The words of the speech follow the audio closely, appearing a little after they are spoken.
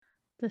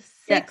The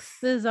 6th Yes.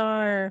 is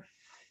our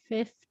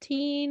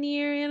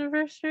 15-year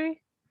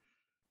anniversary.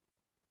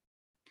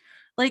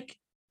 Like,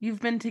 you've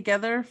been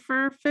together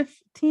for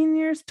 15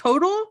 years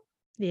total?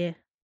 Yeah,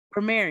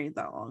 We're married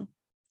that long.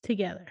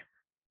 together.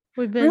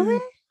 We've been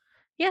Really?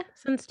 Yeah,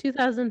 since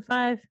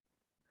 2005.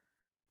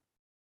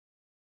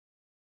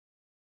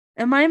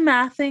 Am I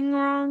mathing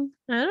wrong?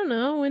 I don't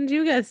know. When did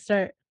you guys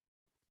start?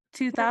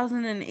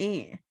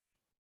 2008.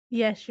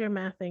 Yes, you're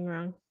mathing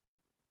wrong.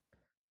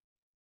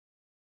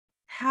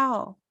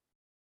 How?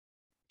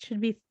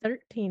 Should be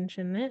 13,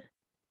 shouldn't it?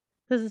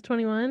 This is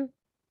 21.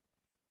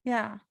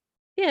 Yeah.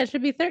 Yeah, it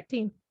should be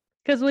 13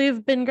 because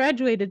we've been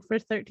graduated for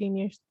 13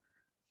 years.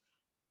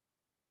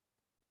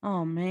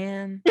 Oh,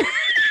 man.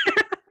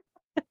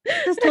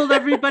 Just told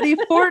everybody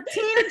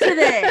 14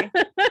 today.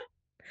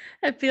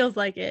 It feels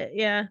like it,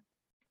 yeah.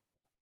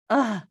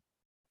 Ugh.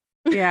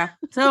 Yeah.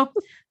 So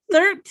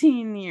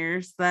 13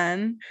 years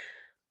then.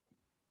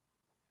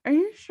 Are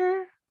you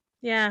sure?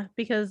 Yeah,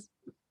 because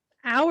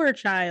our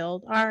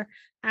child, our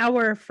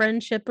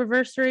friendship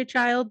anniversary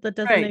child that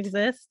doesn't Right.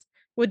 exist,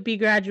 would be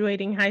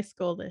graduating high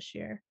school this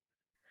year.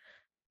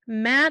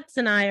 Matt's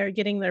and I are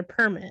getting their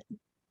permit,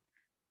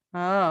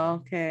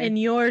 Oh, okay. and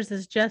yours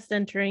is just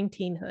entering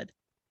teenhood.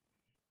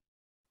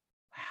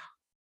 Wow.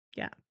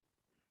 Yeah.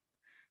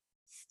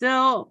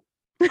 Still,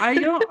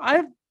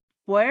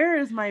 where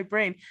is my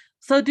brain?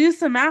 So do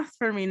some math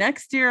for me.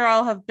 Next year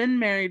I'll have been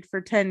married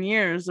for 10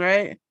 years,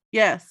 right?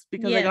 Yes,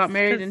 because I got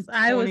married in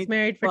 2012. I was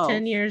married for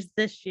 10 years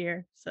this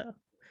year, so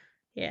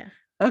yeah.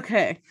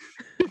 Okay.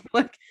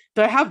 Like,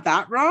 do I have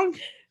that wrong?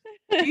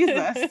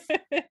 Jesus.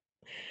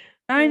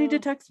 Now I need to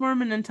text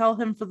Mormon and tell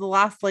him for the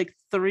last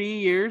 3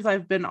 years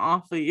I've been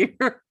off a year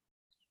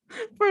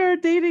for our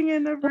dating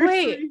anniversary.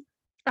 Wait,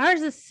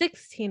 ours is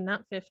 16,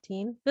 not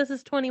 15. This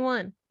is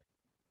 21.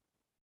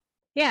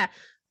 Yeah,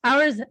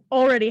 ours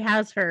already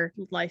has her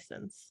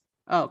license.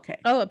 Okay.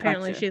 Oh,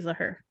 apparently Gotcha. she's a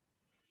her.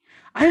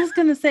 I was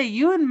gonna say,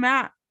 you and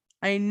Matt,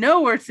 I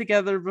know we're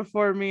together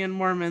before me and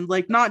Mormon,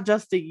 not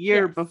just a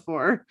year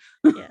before.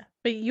 Yeah,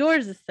 but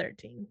yours is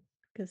 13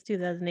 because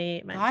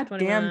 2008 minus 21.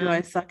 God damn, do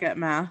I suck at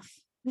math.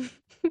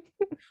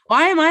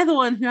 Why am I the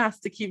one who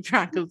has to keep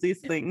track of these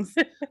things?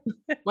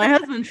 My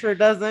husband sure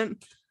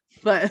doesn't,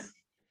 but it's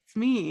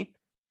me.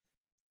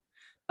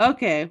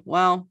 Okay,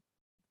 well,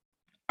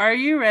 are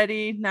you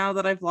ready now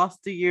that I've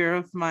lost a year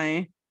of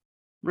my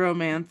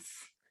romance?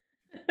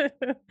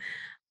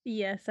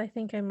 Yes, I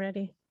think I'm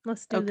ready.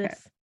 Let's do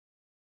this.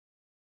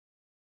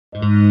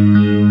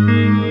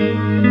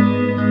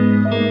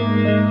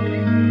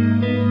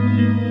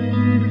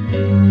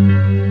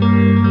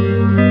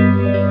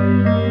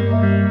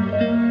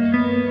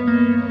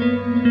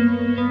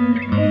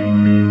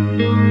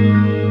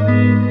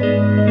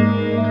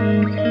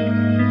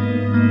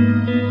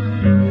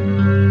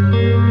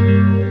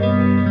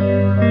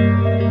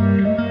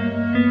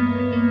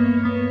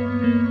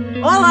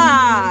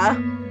 Voila!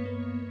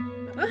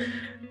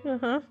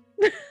 Uh-huh.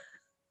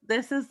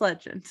 This is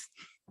Legend.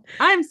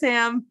 I'm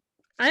Sam.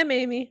 I'm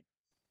Amy.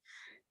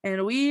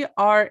 And we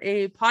are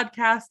a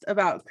podcast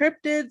about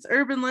cryptids,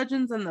 urban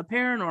legends, and the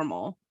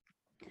paranormal.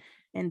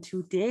 And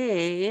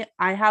today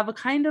I have a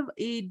kind of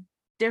a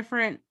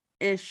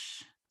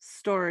different-ish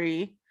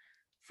story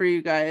for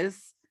you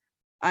guys.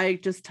 I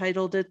just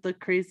titled it The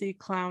Crazy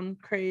Clown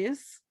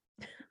Craze.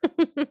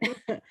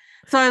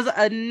 So I was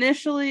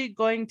initially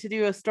going to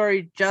do a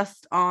story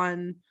just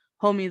on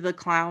Homey the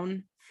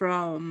Clown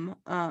from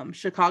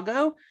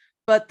Chicago,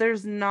 but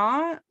there's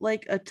not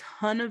a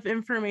ton of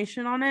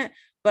information on it,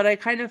 but I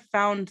kind of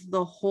found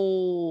the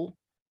whole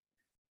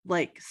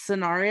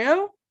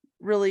scenario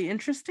really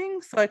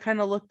interesting, so I kind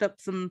of looked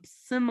up some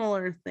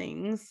similar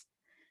things.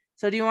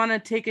 So do you want to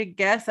take a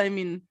guess? I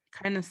mean,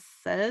 kind of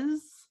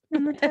says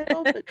in the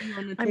title, but do you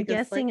want to take I'm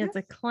guessing it's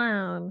a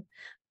clown,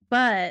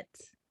 but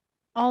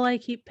all I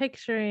keep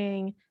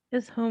picturing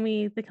is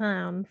Homey the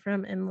Clown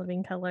from In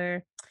Living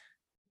Color.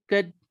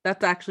 Good.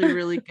 That's actually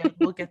really good.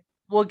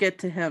 We'll get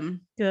to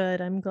him.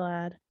 Good. I'm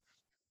glad.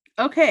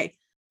 Okay.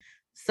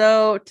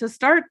 So to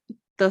start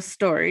the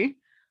story,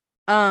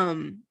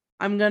 I'm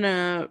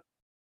gonna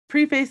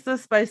preface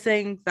this by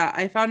saying that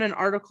I found an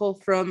article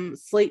from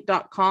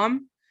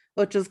slate.com,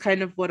 which is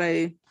kind of what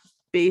I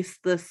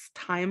based this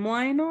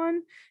timeline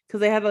on, because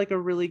they had a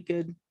really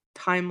good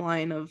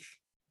timeline of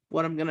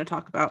what I'm going to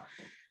talk about.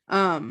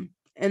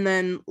 And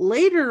then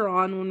later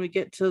on, when we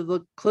get to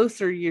the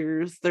closer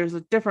years, there's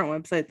a different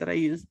website that I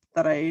used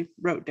that I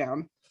wrote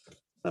down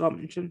that I'll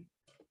mention.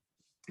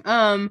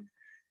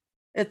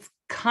 It's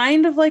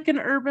kind of like an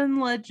urban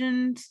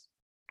legend,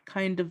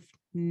 kind of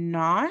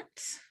not.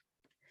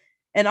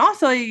 And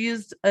also I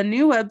used a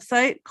new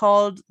website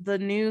called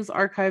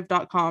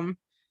thenewsarchive.com,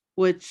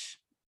 which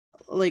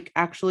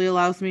actually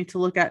allows me to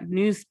look at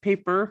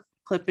newspaper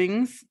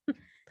clippings.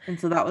 And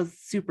so that was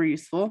super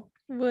useful.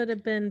 Would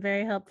have been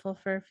very helpful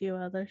for a few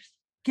others.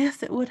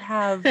 Yes, it would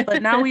have,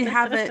 but now we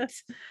have it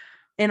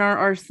in our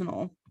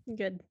arsenal.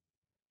 Good.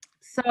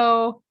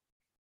 So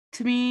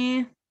to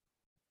me,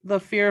 the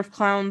fear of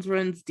clowns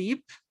runs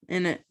deep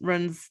and it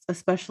runs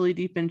especially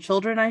deep in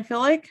children, I feel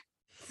like.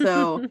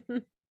 So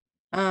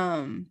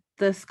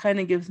this kind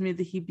of gives me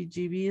the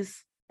heebie-jeebies,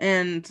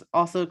 and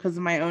also because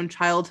of my own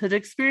childhood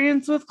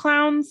experience with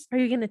clowns. Are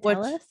you going to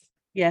tell us?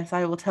 Yes,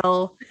 I will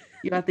tell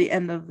you at the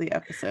end of the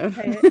episode.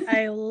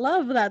 I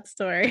love that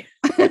story.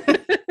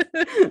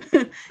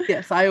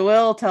 Yes, I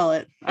will tell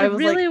it. I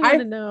really want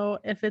to know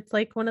if it's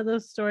like one of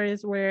those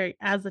stories where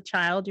as a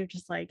child you're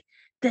just like,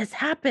 this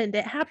happened,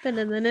 it happened,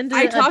 and then into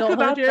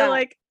adulthood you're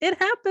like, it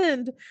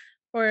happened.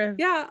 Or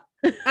yeah,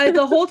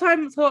 the whole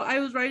time, so I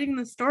was writing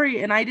the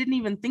story and I didn't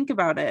even think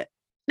about it.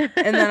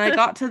 And then I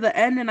got to the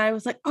end and I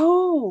was like,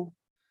 oh,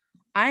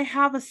 I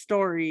have a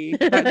story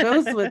that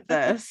goes with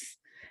this.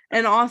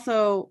 And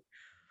also,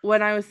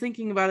 when I was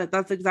thinking about it,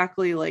 that's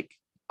exactly like,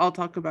 I'll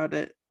talk about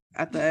it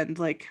at the end.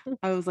 Like,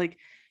 I was like,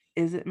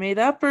 is it made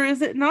up or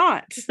is it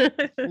not?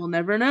 We'll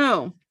never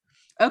know.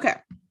 Okay.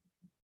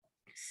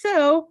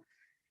 So,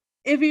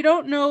 if you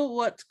don't know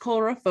what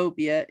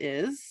coulrophobia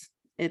is,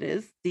 it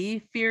is the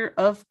fear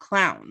of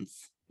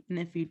clowns. And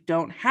if you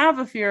don't have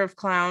a fear of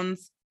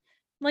clowns,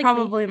 like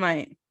probably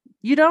might.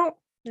 You don't?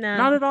 No.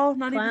 Not at all?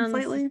 Not clowns, even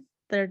slightly?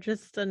 They're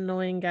just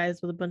annoying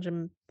guys with a bunch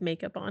of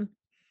makeup on.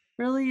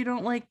 Really? You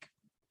don't like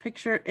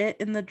picture it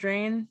in the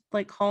drain,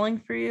 like calling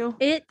for you?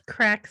 It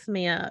cracks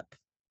me up.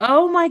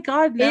 Oh my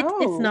God, no.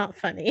 It's not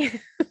funny.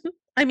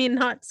 I mean,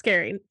 not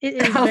scary. It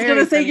is. I was going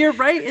to say, you're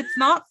right. It's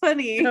not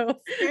funny. No,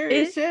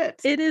 scary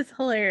shit. It is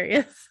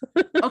hilarious.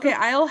 Okay,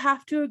 I'll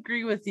have to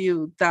agree with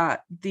you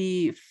that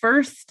the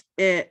first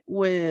It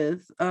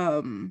with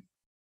Tim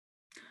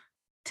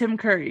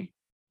Curry,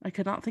 I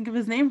could not think of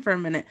his name for a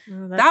minute.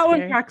 That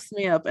one cracks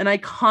me up, and I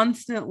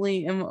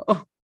constantly am.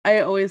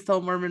 I always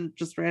tell Mormon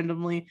just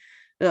randomly,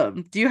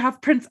 do you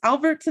have Prince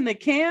Albert in a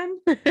can?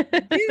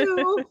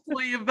 You.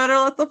 Well, you better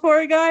let the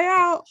poor guy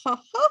out.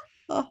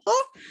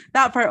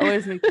 That part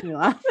always makes me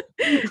laugh.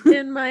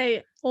 In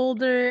my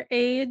older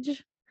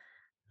age,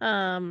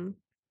 now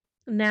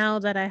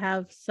that I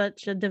have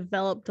such a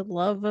developed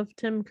love of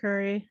Tim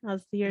Curry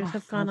as the years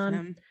have gone on,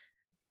 him.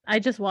 I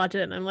just watch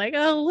it and I'm like,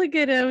 oh, look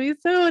at him.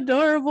 He's so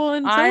adorable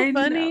and so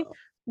funny. Know.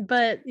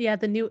 But yeah,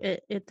 the new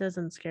It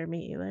doesn't scare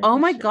me either. Oh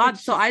my God.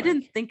 So I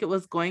didn't think it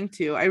was going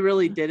to. I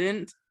really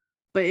didn't.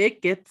 But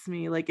it gets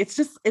me. Like, it's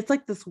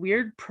like this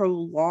weird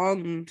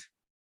prolonged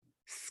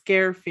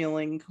scare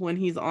feeling when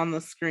he's on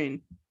the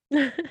screen.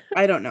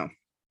 I don't know.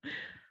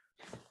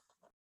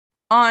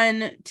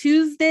 On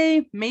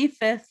Tuesday, May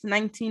 5th,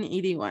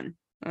 1981,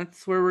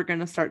 that's where we're going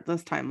to start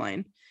this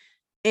timeline.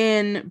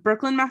 In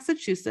Brooklyn,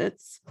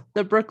 Massachusetts,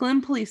 the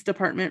Brooklyn Police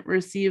Department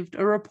received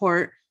a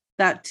report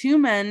that two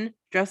men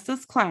dressed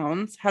as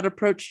clowns had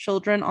approached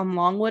children on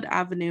Longwood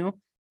Avenue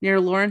near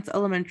Lawrence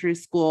Elementary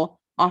School,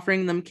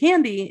 offering them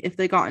candy if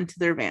they got into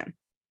their van.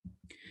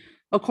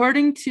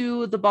 According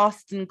to the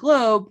Boston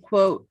Globe,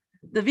 quote,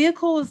 the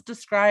vehicle was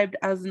described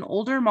as an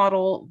older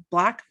model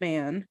black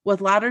van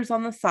with ladders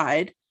on the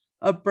side,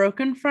 a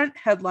broken front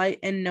headlight,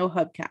 and no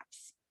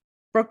hubcaps.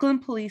 Brooklyn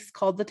police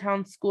called the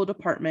town's school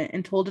department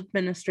and told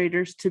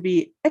administrators to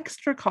be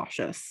extra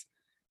cautious.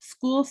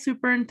 School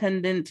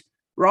superintendent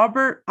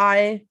Robert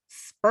I.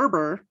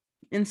 Sperber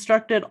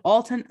instructed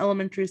all 10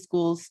 elementary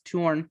schools to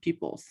warn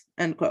pupils,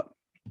 end quote.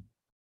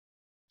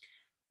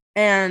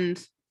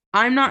 And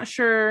I'm not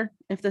sure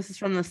if this is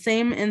from the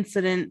same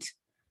incident,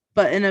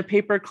 but in a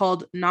paper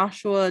called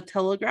Nashua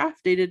Telegraph,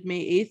 dated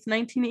May 8th,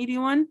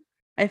 1981,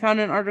 I found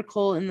an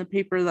article in the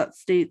paper that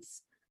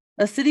states,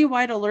 a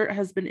citywide alert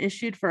has been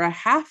issued for a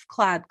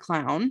half-clad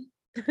clown.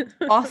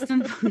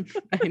 Boston,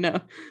 I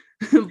know.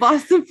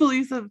 Boston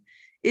police have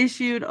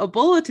issued a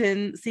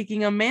bulletin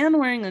seeking a man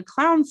wearing a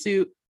clown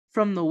suit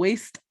from the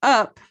waist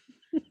up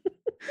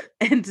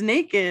and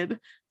naked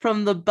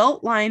from the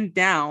belt line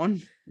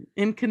down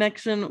in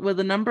connection with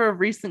a number of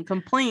recent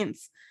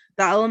complaints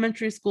that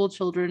elementary school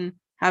children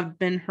have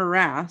been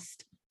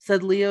harassed,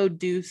 said Leo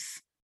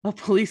Deuce, a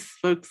police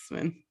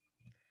spokesman.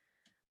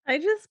 I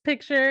just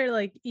picture,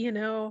 like, you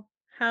know,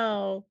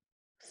 how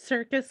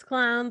circus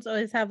clowns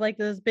always have like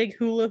those big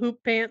hula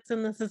hoop pants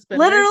and the suspenders.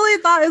 Literally,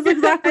 that is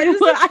exactly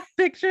what I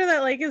picture.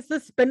 That like his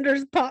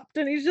suspenders popped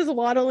and he's just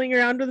waddling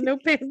around with no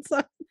pants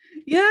on.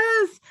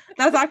 Yes,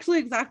 that's actually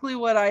exactly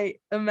what I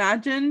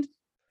imagined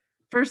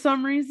for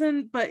some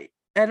reason, but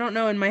I don't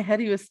know. In my head,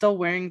 he was still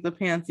wearing the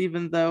pants,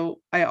 even though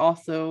I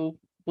also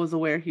was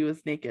aware he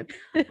was naked.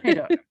 I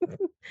don't know.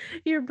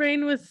 Your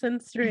brain was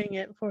censoring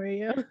it for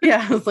you.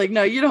 Yeah, I was like,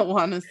 no, you don't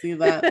want to see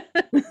that.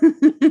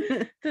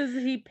 Does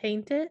he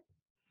paint it?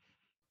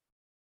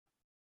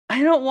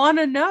 I don't want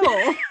to know.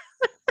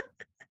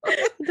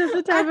 Does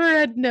it have a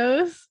red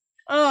nose?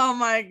 Oh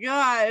my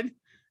God.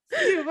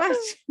 Too much.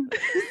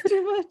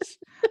 Too much.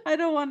 I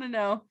don't want to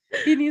know.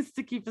 He needs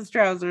to keep his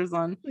trousers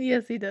on.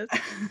 Yes, he does.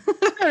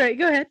 All right,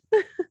 go ahead.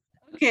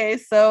 Okay,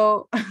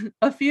 so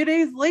a few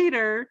days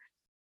later,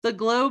 the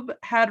Globe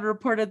had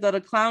reported that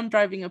a clown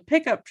driving a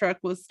pickup truck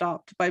was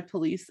stopped by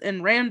police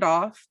in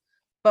Randolph,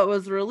 but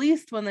was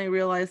released when they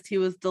realized he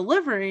was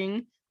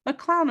delivering a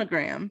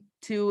clownogram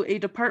to a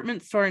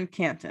department store in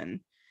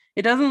Canton.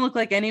 It doesn't look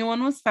like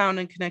anyone was found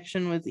in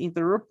connection with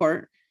either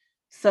report.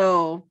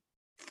 So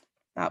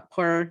that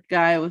poor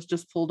guy was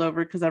just pulled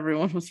over because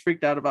everyone was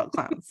freaked out about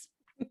clowns.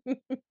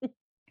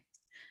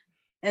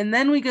 And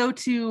then we go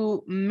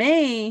to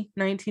May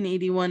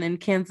 1981 in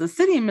Kansas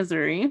City,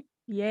 Missouri.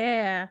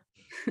 Yeah.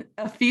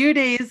 A few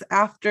days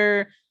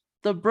after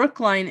the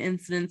Brookline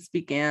incidents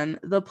began,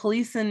 the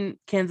police in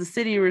Kansas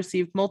City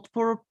received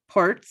multiple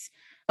reports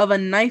of a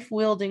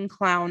knife-wielding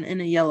clown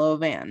in a yellow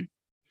van.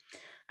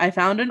 I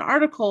found an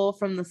article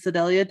from the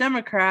Sedalia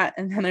Democrat,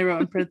 and then I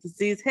wrote in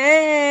parentheses,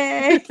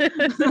 hey!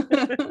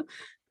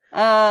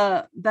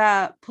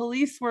 That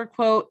police were,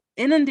 quote,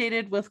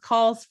 inundated with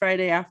calls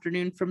Friday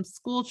afternoon from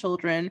school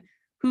children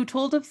who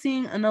told of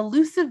seeing an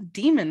elusive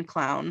demon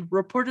clown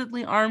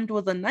reportedly armed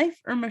with a knife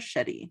or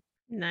machete.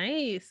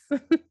 Nice.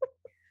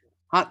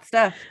 Hot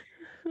stuff.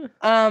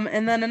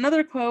 And then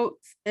another quote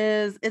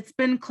is, it's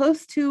been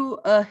close to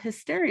a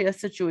hysteria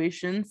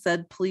situation,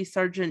 said Police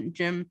Sergeant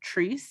Jim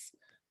Treese.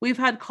 We've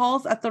had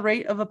calls at the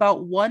rate of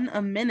about 1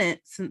 a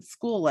minute since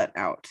school let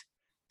out.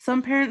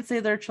 Some parents say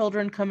their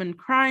children come in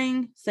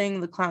crying,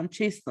 saying the clown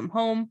chased them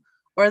home,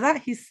 or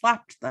that he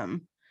slapped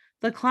them.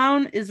 The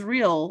clown is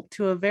real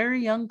to a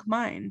very young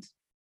mind.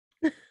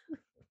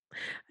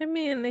 I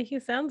mean, he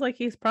sounds like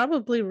he's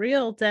probably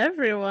real to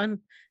everyone.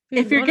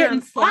 If you're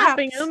getting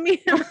slapping him,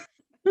 yeah.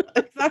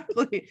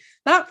 Exactly.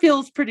 That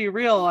feels pretty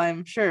real,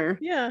 I'm sure.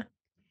 Yeah.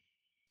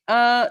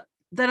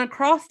 Then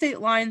across state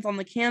lines on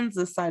the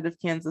Kansas side of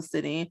Kansas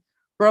City,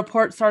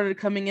 reports started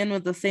coming in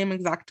with the same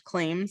exact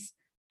claims,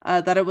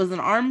 that it was an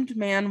armed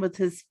man with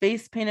his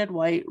face painted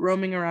white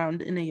roaming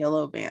around in a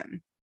yellow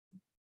van.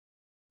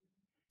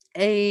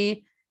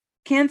 A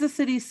Kansas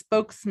City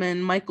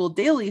spokesman, Michael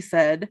Daly,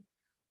 said,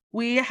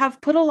 we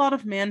have put a lot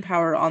of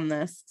manpower on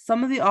this.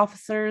 Some of the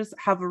officers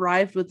have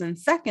arrived within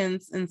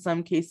seconds in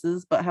some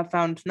cases, but have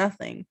found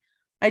nothing.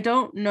 I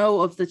don't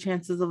know of the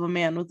chances of a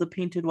man with a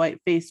painted white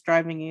face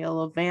driving a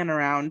yellow van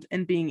around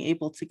and being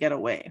able to get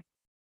away.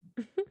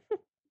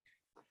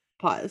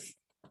 Pause.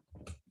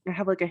 I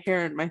have like a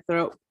hair in my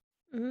throat.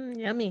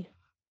 Yummy.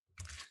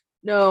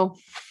 No.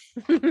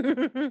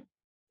 I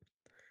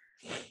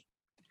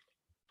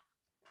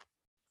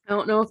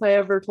don't know if I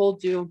ever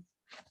told you,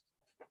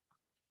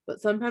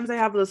 but sometimes I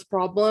have this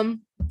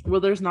problem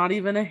where there's not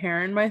even a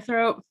hair in my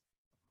throat,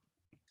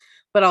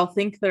 but I'll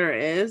think there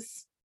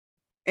is,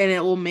 and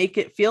it will make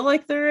it feel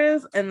like there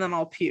is, and then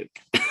I'll puke.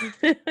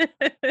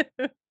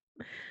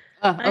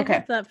 I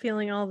have that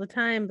feeling all the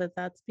time, but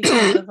that's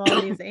because of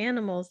all these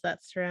animals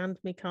that surround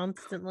me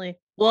constantly.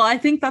 Well, I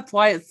think that's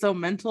why it's so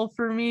mental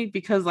for me,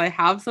 because I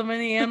have so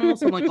many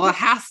animals. So I'm like, well, it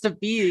has to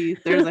be,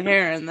 there's a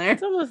hair in there.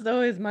 It's almost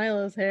always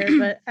Milo's hair,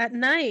 but at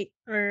night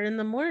or in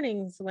the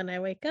mornings when I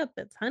wake up,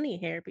 it's Honey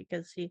hair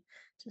because she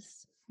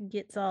just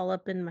gets all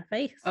up in my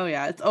face. Oh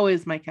yeah, it's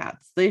always my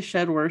cats. They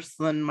shed worse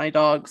than my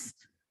dogs.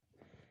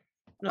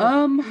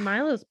 No,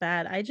 Milo's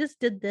bad. I just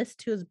did this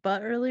to his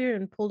butt earlier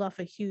and pulled off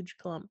a huge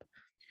clump.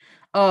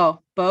 Oh,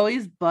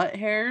 Bowie's butt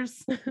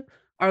hairs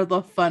are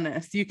the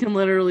funnest. You can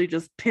literally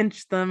just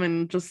pinch them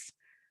and just,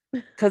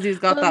 because he's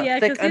got that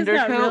thick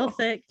undercoat. He's got real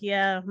thick.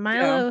 Yeah,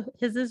 Milo,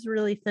 his is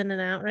really thinning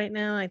out right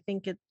now. I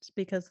think it's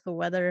because the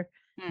weather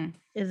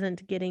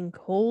isn't getting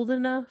cold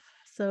enough,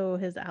 so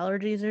his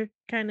allergies are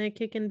kind of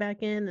kicking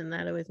back in, and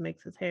that always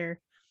makes his hair.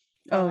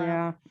 Oh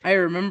yeah, I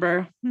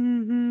remember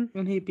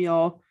when he'd be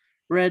all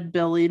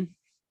red-bellied.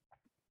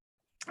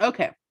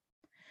 Okay.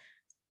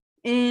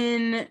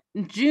 In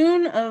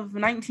June of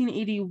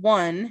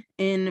 1981,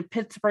 in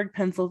Pittsburgh,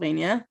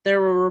 Pennsylvania,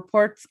 there were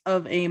reports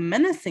of a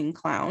menacing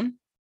clown.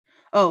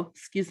 Oh,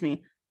 excuse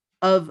me,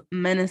 of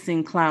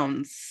menacing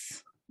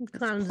clowns.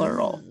 Clowns,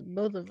 plural.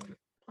 Both of them,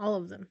 all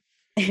of them.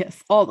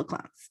 Yes, all the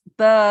clowns.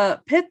 The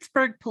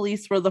Pittsburgh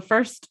police were the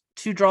first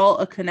to draw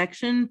a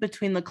connection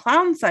between the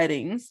clown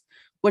sightings,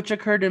 which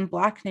occurred in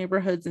Black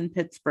neighborhoods in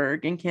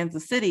Pittsburgh and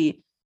Kansas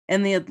City,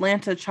 and the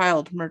Atlanta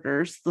child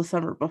murders the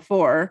summer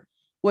before,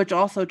 which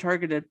also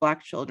targeted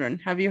Black children.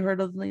 Have you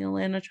heard of the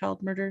Atlanta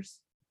child murders?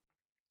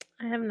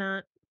 I have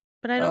not,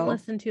 but I don't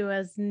listen to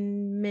as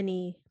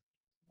many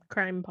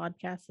crime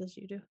podcasts as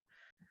you do.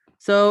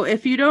 So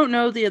if you don't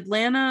know, the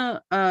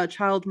Atlanta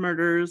child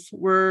murders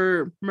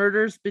were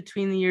murders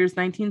between the years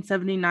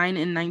 1979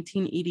 and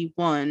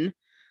 1981.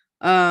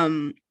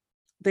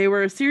 They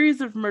were a series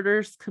of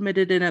murders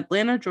committed in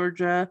Atlanta,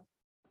 Georgia.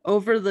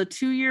 Over the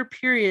 2-year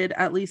period,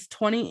 at least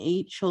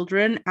 28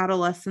 children,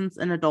 adolescents,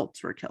 and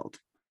adults were killed.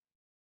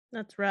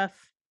 That's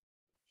rough.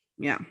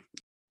 Yeah.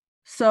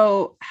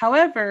 So,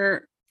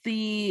 however,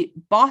 the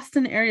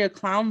Boston area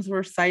clowns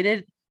were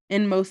sighted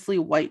in mostly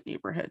white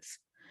neighborhoods.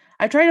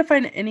 I tried to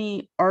find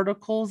any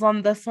articles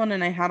on this one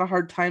and I had a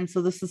hard time,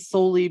 so this is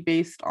solely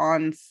based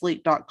on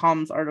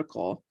Slate.com's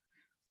article.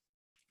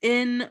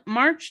 In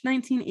March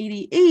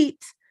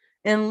 1988,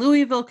 in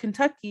Louisville,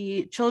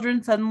 Kentucky,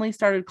 children suddenly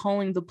started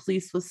calling the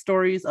police with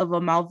stories of a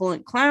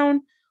malevolent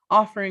clown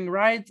offering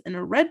rides in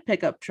a red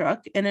pickup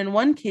truck, and in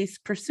one case,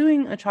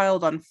 pursuing a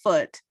child on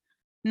foot.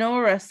 No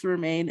arrests were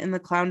made, and the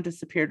clown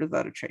disappeared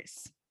without a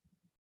trace.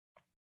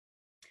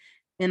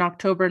 In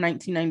October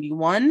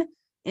 1991,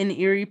 in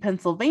Erie,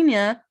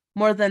 Pennsylvania,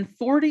 more than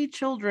 40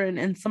 children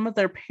and some of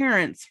their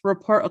parents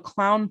report a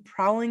clown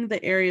prowling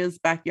the area's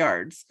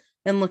backyards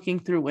and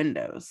looking through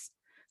windows.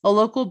 A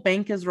local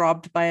bank is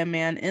robbed by a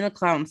man in a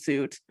clown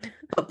suit,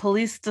 but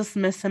police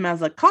dismiss him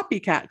as a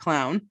copycat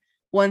clown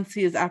once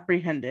he is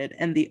apprehended,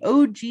 and the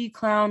OG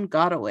clown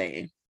got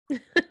away. Oh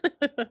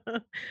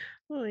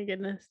my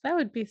goodness. That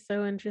would be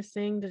so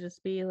interesting to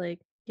just be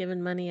like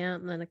giving money out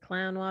and then a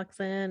clown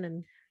walks in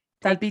and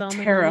that'd be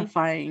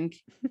terrifying.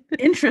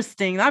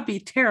 Interesting. That'd be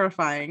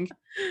terrifying.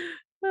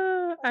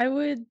 I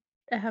would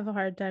have a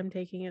hard time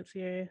taking it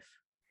serious.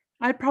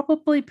 I'd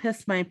probably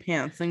piss my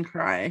pants and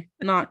cry,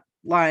 not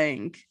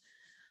lying.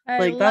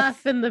 I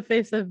laugh in the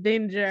face of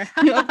danger.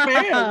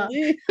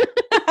 Apparently.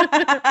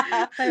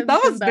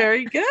 That was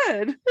very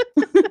good.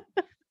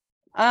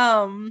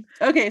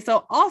 Okay,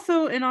 so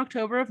also in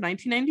October of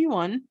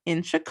 1991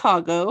 in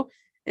Chicago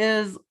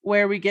is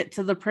where we get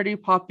to the pretty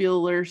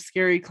popular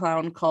scary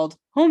clown called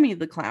Homey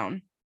the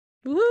Clown.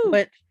 Woo.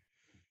 But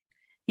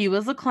he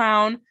was a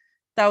clown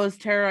that was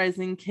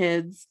terrorizing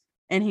kids,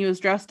 and he was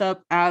dressed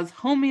up as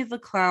Homey the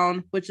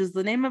Clown, which is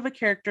the name of a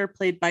character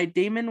played by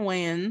Damon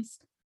Wayans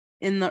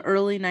in the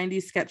early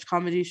 90s sketch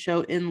comedy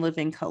show In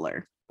Living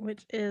Color.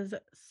 Which is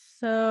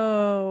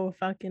so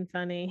fucking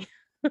funny.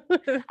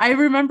 I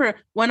remember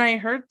when I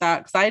heard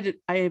that, because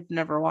I've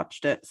never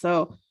watched it.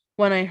 So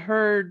when I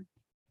heard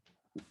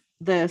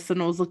this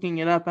and was looking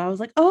it up, I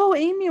was like, oh,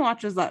 Amy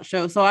watches that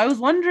show. So I was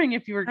wondering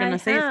if you were going to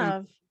say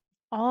something.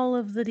 All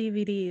of the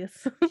DVDs.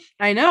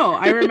 I know.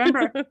 I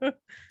remember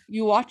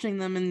you watching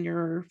them in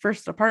your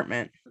first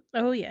apartment.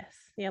 Oh, yes.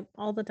 Yep.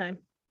 All the time.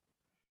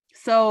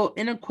 So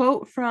in a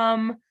quote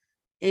from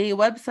a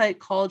website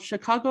called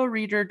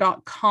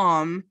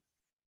chicagoreader.com,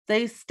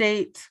 they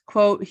state,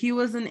 quote, he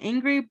was an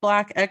angry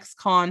black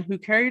ex-con who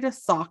carried a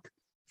sock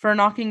for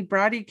knocking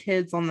bratty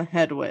kids on the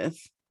head with.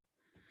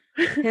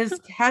 His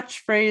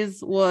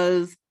catchphrase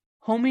was,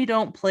 Homey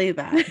Don't Play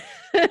That.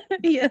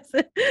 Yes,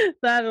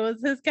 that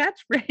was his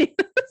catchphrase.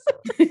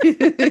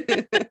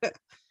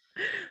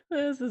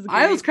 This is great.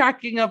 I was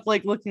cracking up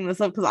like looking this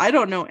up because I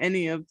don't know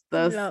any of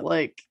this. Yep.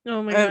 Like,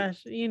 oh my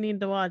gosh, you need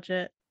to watch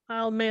it.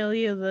 I'll mail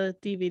you the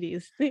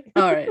DVDs.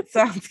 All right,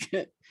 sounds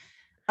good.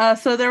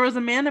 So there was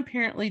a man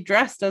apparently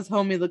dressed as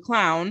Homey the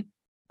Clown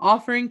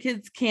offering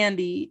kids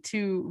candy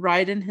to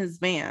ride in his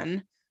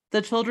van.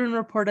 The children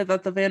reported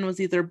that the van was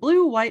either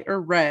blue, white, or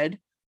red,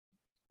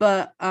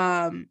 but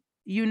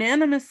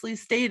unanimously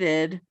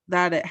stated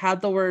that it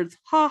had the words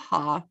 "ha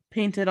ha"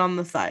 painted on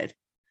the side.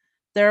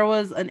 There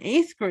was an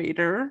 8th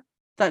grader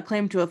that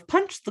claimed to have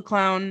punched the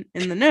clown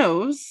in the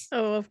nose.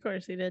 Oh, of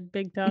course he did.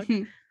 Big talk.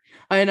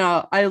 I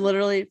know. I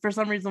literally, for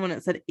some reason, when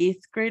it said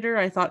 8th grader,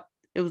 I thought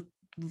it was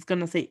going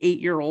to say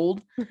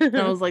 8-year-old. And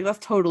I was like, that's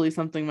totally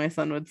something my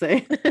son would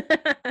say.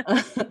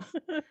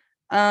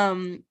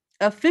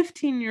 A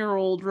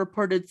 15-year-old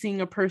reported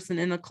seeing a person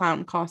in a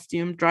clown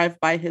costume drive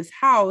by his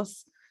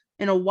house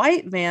in a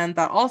white van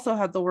that also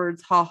had the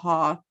words "ha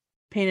ha"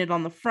 painted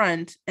on the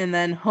front, and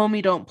then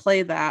 "Homey Don't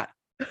Play That"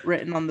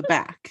 written on the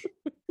back.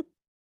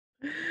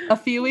 A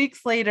few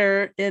weeks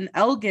later in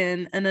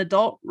Elgin, an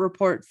adult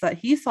reports that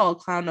he saw a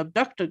clown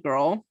abduct a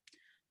girl,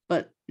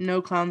 but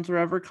no clowns were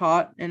ever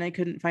caught, and I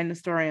couldn't find a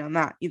story on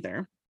that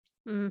either.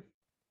 Mm.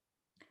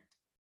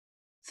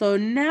 So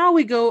now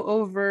we go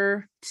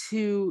over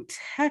to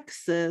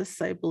Texas,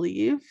 I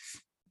believe.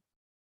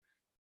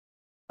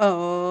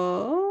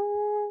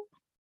 Oh,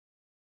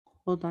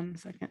 hold on a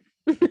second.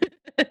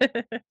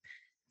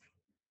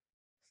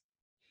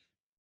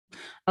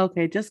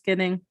 Okay, just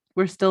kidding.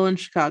 We're still in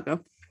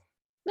Chicago.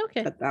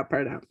 Okay. Cut that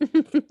part out.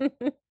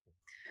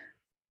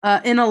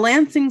 In a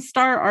Lansing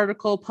Star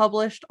article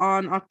published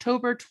on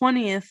October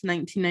 20th,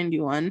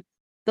 1991,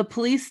 the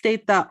police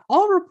state that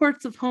all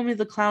reports of Homey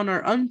the Clown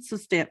are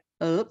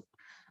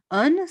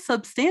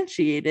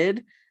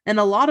unsubstantiated, and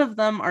a lot of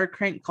them are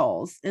crank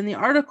calls. In the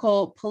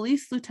article,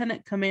 Police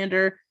Lieutenant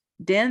Commander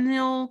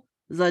Daniel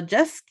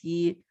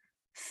Zajeski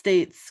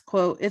states,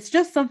 quote, "It's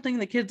just something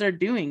the kids are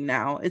doing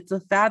now. It's a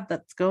fad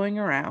that's going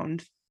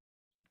around."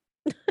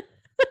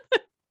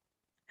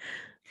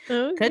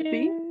 Okay. Could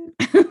be.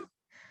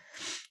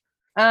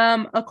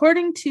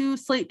 According to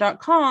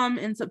Slate.com,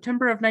 in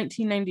September of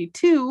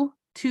 1992,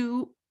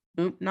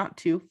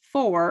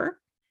 four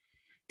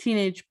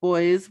teenage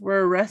boys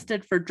were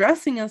arrested for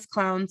dressing as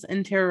clowns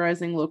and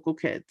terrorizing local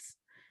kids.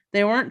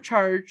 They weren't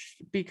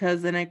charged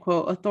because, and I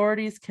quote,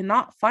 "authorities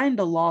cannot find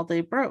a law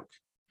they broke."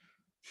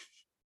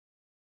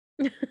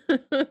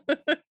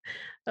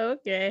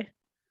 Okay.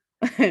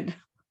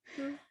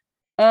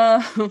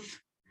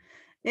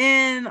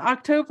 In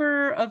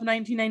October of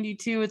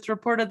 1992, it's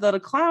reported that a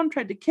clown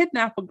tried to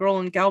kidnap a girl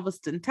in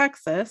Galveston,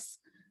 Texas,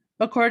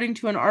 according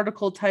to an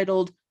article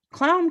titled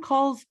 "Clown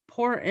Calls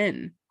Pour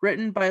In,"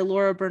 written by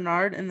Laura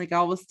Bernard in the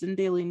Galveston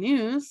Daily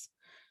News.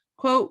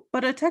 Quote,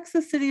 "But a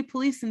Texas City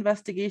police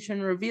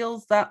investigation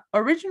reveals that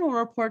original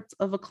reports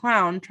of a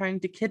clown trying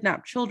to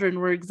kidnap children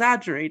were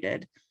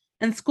exaggerated,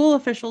 and school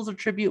officials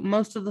attribute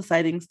most of the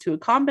sightings to a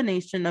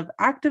combination of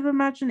active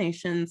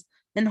imaginations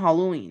and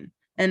Halloween,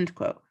 end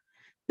quote.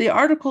 The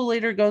article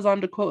later goes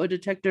on to quote a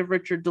Detective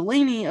Richard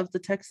Delaney of the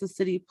Texas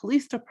City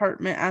Police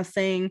Department as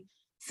saying,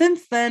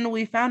 "Since then,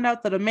 we found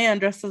out that a man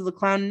dressed as a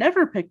clown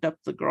never picked up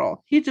the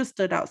girl. He just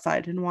stood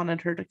outside and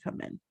wanted her to come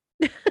in."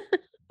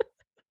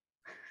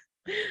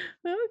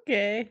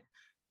 Okay.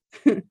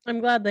 I'm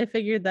glad they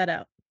figured that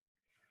out.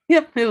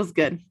 Yep, it was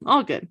good.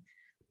 All good.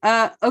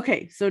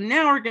 Okay, so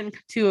now we're getting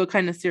to a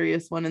kind of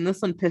serious one, and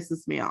this one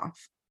pisses me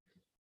off.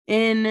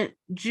 In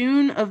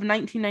June of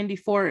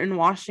 1994 in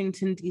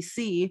Washington,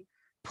 D.C.,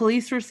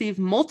 police received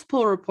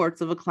multiple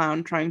reports of a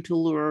clown trying to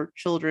lure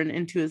children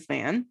into his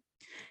van,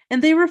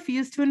 and they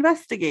refused to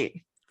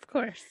investigate. Of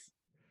course.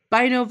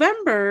 By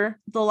November,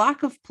 the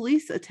lack of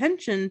police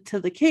attention to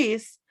the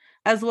case,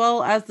 as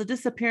well as the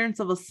disappearance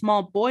of a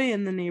small boy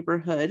in the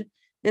neighborhood,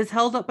 is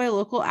held up by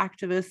local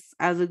activists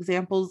as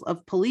examples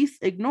of police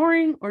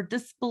ignoring or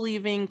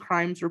disbelieving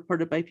crimes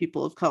reported by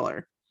people of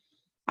color.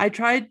 I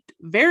tried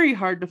very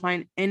hard to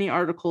find any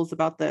articles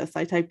about this.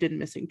 I typed in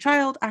missing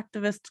child,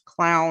 activist,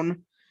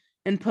 clown,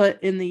 and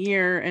put in the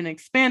year and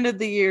expanded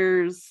the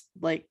years,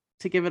 like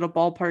to give it a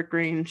ballpark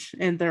range,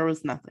 and there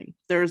was nothing.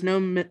 There was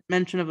no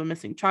mention of a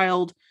missing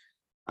child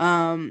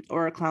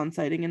or a clown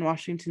sighting in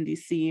Washington,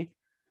 D.C.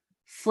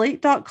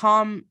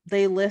 Slate.com,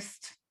 they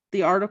list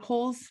the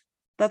articles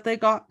that they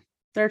got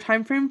their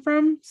time frame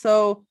from.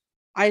 So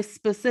I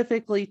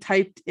specifically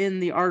typed in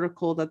the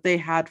article that they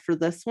had for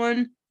this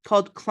one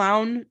called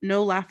 "Clown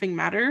No Laughing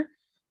Matter"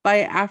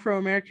 by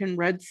Afro-American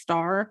Red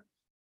Star,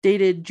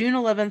 dated June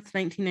 11th,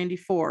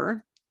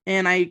 1994.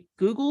 And I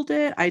Googled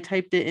it. I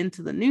typed it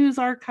into the news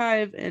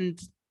archive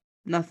and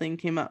nothing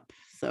came up.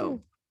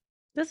 So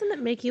doesn't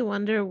it make you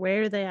wonder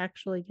where they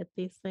actually get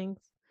these things?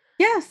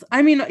 Yes.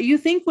 I mean, you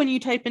think when you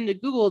type into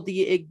Google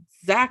the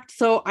exact,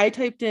 so I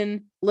typed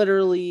in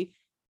literally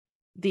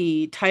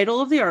the title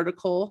of the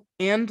article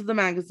and the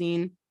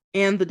magazine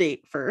and the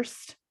date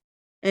first,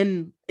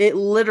 and it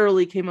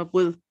literally came up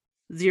with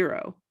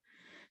 0.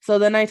 So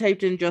then I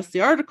typed in just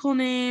the article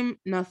name,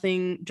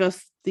 nothing,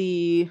 just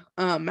the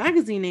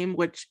magazine name,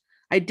 which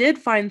I did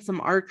find some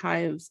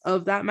archives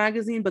of that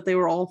magazine, but they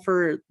were all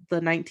for the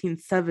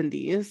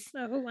 1970s.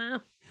 Oh,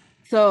 wow.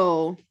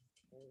 So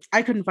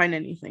I couldn't find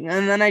anything.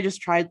 And then I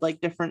just tried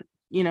like different,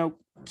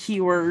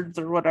 keywords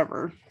or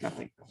whatever.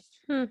 Nothing.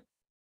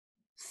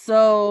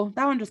 So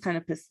that one just kind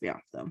of pissed me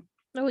off though.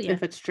 Oh, yeah.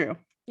 If it's true.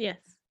 Yes,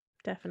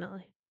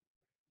 definitely.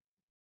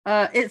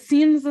 It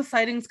seems the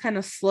sightings kind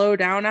of slow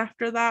down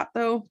after that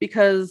though,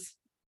 because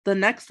the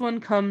next one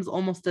comes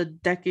almost a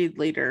decade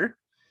later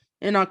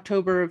in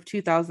October of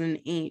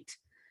 2008.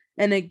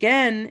 And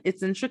again,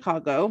 it's in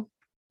Chicago,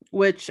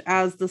 which,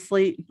 as the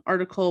Slate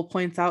article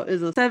points out,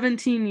 is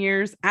 17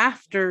 years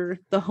after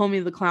the Homey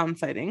the Clown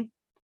sighting.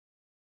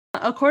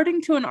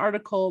 According to an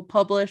article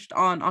published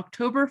on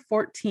October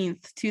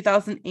 14th,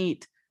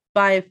 2008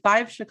 by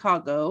 5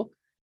 Chicago,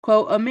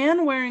 quote, "A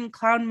man wearing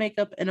clown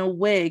makeup and a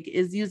wig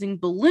is using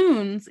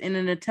balloons in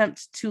an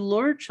attempt to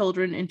lure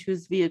children into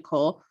his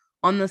vehicle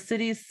on the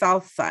city's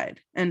south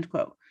side," end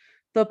quote.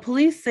 The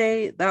police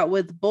say that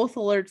with both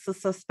alerts, the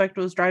suspect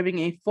was driving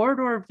a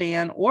 4-door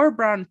van or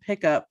brown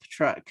pickup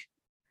truck.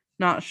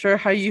 Not sure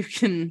how you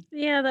can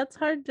that's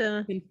hard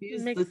to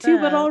confuse mix the two,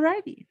 but up.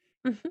 alrighty.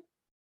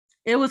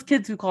 It was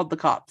kids who called the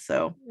cops,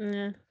 so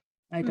I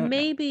don't know.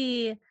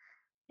 Maybe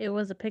it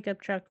was a pickup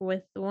truck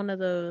with one of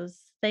those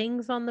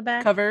things on the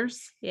back.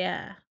 Covers?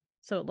 Yeah.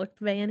 So it looked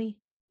vanny.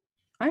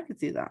 I could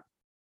see that.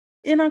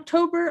 In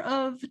October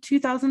of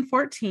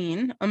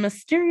 2014, a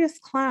mysterious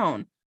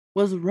clown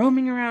was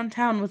roaming around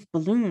town with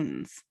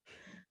balloons.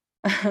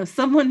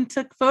 Someone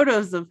took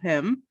photos of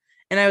him,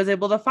 and I was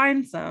able to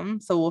find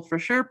some, so we'll for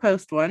sure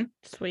post one.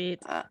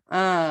 Sweet.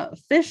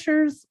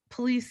 Fisher's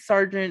Police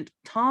Sergeant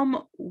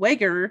Tom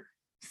Weger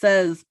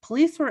says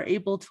police were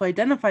able to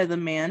identify the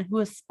man who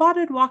was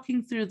spotted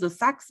walking through the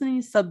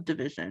Saxony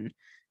subdivision.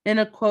 In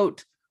a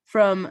quote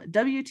from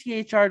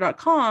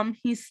WTHR.com,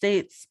 he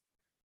states,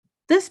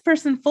 "This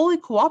person fully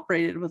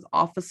cooperated with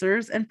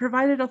officers and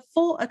provided a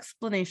full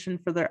explanation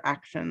for their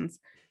actions.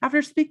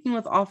 After speaking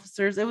with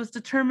officers, it was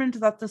determined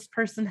that this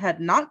person had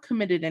not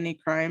committed any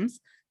crimes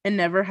and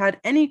never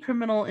had any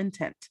criminal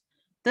intent.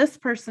 This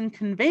person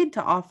conveyed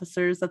to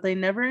officers that they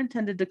never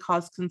intended to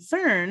cause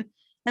concern,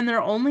 and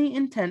their only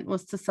intent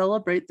was to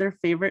celebrate their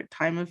favorite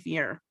time of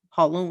year,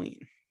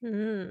 Halloween."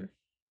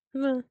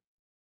 Well,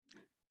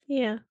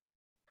 yeah.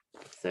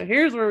 So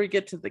here's where we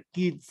get to the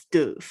good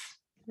stuff.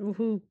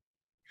 Woohoo.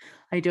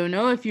 I don't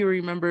know if you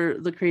remember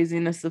the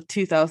craziness of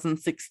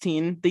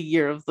 2016, the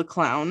year of the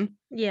clown.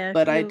 Yeah,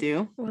 but I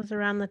do. It was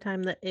around the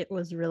time that it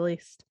was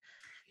released.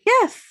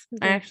 Yes,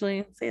 I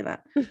actually say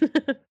that.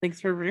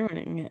 Thanks for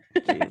ruining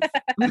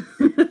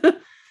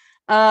it.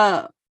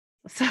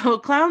 So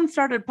clowns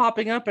started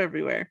popping up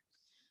everywhere.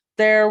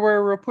 There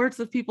were reports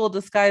of people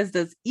disguised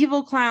as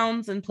evil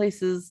clowns in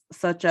places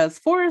such as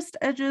forest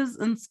edges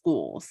and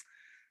schools.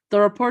 The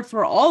reports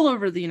were all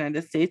over the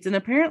United States and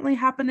apparently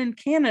happened in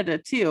Canada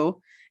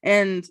too.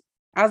 And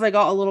as I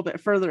got a little bit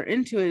further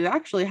into it, it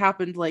actually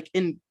happened like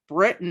in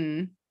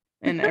Britain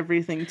and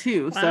everything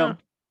too. Wow. So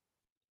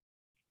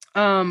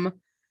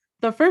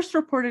The first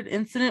reported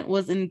incident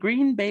was in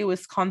Green Bay,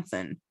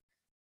 Wisconsin,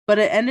 but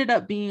it ended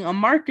up being a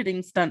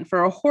marketing stunt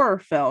for a horror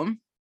film.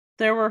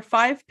 There were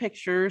 5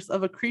 pictures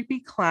of a creepy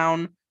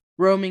clown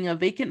roaming a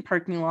vacant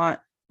parking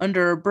lot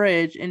under a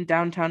bridge in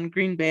downtown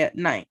Green Bay at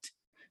night,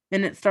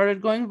 and it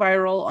started going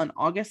viral on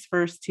August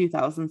 1st,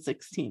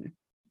 2016.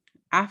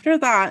 After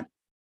that,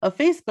 a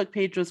Facebook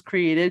page was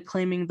created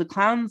claiming the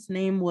clown's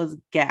name was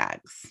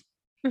Gags.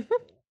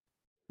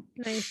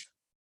 Nice.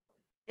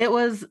 It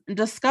was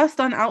discussed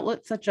on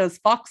outlets such as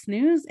Fox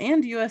News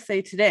and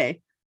USA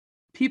Today.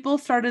 People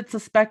started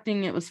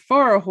suspecting it was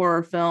for a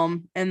horror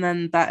film, and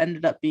then that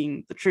ended up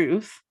being the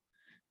truth.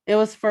 It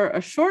was for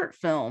a short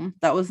film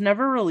that was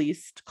never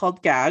released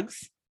called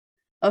Gags.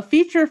 A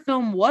feature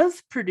film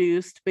was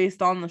produced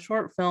based on the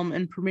short film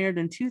and premiered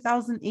in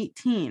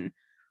 2018,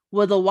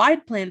 with a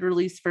wide planned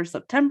release for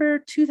September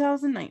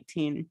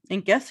 2019.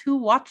 And guess who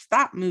watched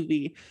that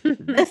movie?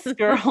 This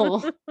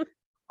girl.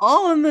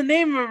 All in the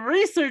name of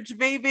research,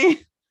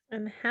 baby.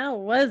 And how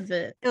was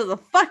it? It was a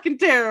fucking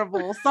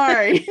terrible.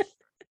 Sorry.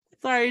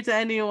 Sorry to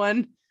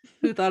anyone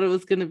who thought it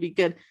was going to be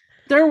good.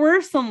 There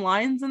were some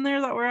lines in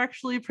there that were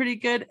actually pretty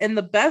good. And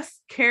the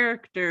best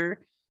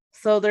character,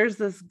 so there's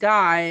this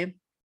guy,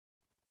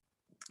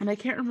 and I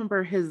can't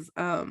remember his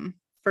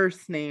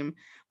first name,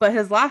 but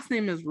his last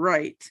name is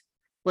Wright,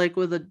 like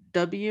with a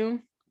W,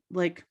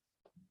 like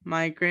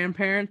my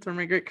grandparents or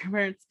my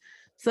great-grandparents.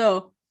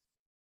 So,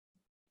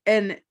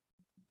 and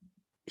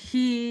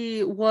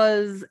he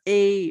was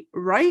a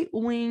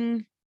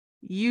right-wing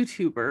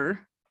YouTuber.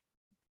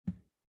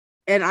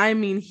 And I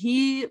mean,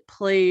 he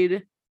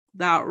played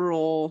that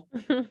role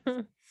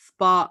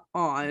spot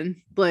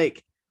on,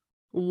 like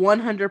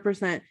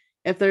 100%.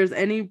 If there's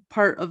any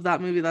part of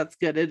that movie that's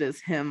good, it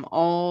is him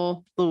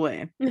all the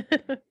way.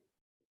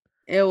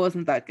 It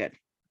wasn't that good.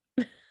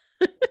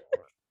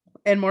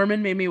 And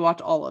Mormon made me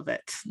watch all of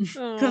it.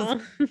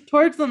 Because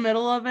towards the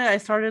middle of it, I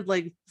started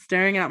like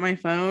staring at my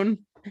phone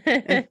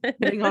and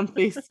getting on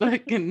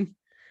Facebook, and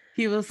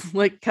he was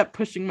like kept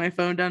pushing my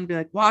phone down and be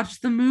like,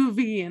 watch the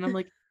movie. And I'm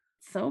like,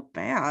 so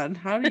bad.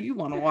 How do you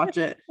want to watch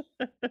it?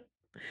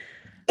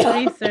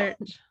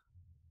 Research.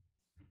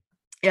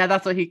 Yeah,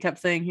 that's what he kept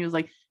saying. He was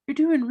like, you're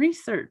doing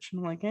research. And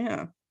I'm like,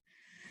 yeah,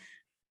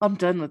 I'm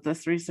done with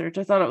this research.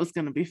 I thought it was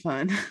going to be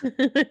fun.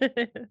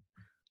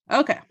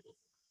 Okay.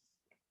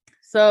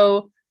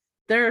 So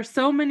there are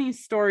so many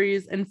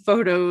stories and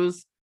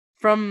photos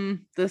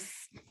from this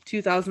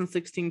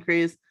 2016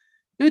 craze.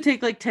 It would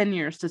take like 10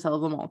 years to tell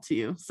them all to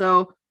you.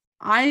 So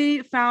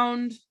I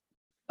found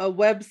a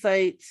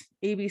website,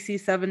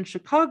 ABC7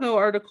 Chicago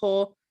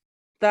article,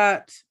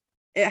 that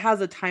it has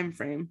a time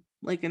frame,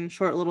 like in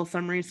short little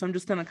summary. So I'm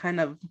just going to kind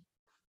of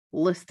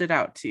list it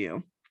out to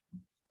you.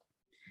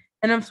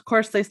 And of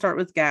course, they start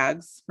with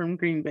Gags from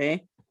Green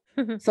Bay.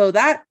 So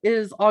that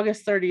is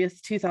August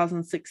 30th,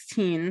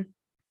 2016.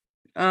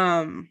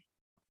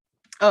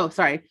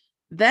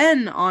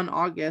 Then on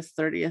August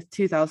 30th,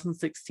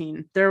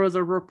 2016, there was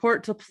a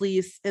report to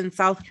police in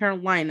South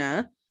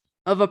Carolina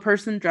of a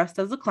person dressed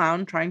as a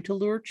clown trying to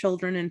lure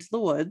children into the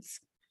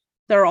woods.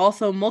 There are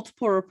also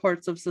multiple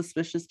reports of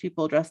suspicious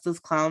people dressed as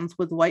clowns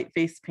with white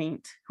face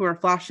paint who are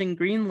flashing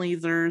green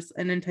lasers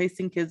and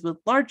enticing kids with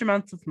large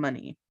amounts of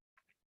money.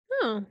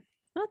 Oh,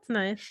 that's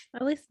nice.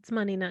 At least it's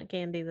money, not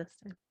candy this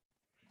time.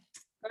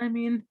 I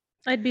mean,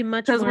 I'd be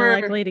much more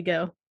likely to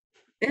go.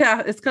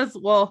 Yeah, it's because,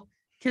 well,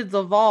 kids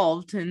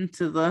evolved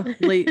into the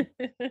late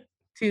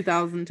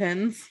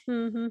 2010s.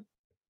 Mm-hmm.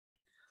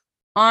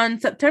 On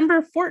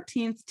September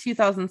 14th,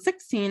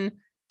 2016,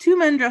 2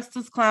 men dressed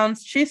as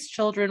clowns chased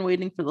children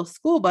waiting for the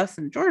school bus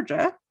in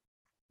Georgia.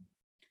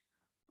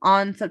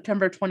 On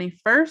September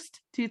 21st,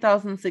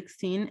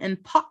 2016, in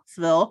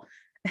Pottsville,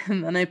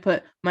 and then I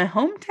put my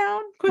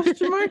hometown, ?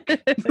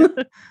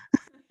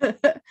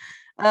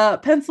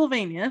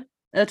 Pennsylvania,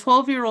 a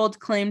 12-year-old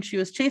claimed she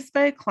was chased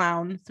by a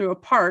clown through a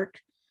park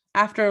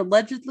after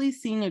allegedly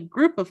seeing a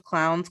group of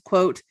clowns,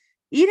 quote,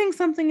 eating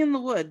something in the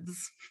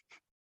woods.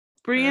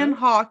 Brienne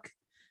Hawk.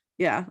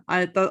 Yeah,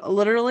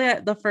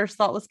 the first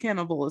thought was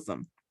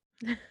cannibalism.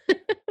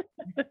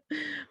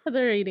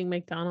 They're eating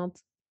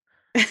McDonald's.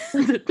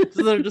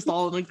 They're just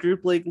all in a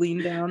group, like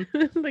lean down.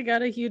 They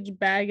got a huge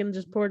bag and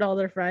just poured all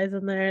their fries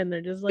in there, and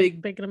they're just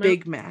like picking them up.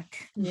 Big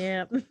Mac.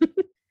 Yeah.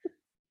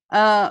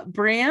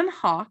 Brienne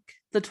Hawk,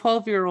 the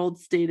 12-year-old,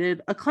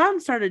 stated, a clown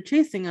started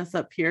chasing us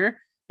up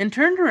here and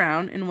turned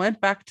around and went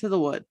back to the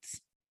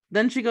woods.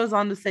 Then she goes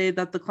on to say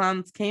that the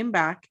clowns came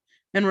back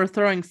and were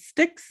throwing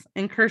sticks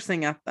and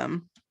cursing at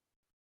them.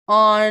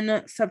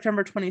 On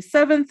September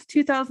 27th,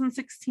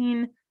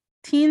 2016,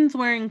 teens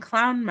wearing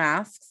clown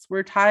masks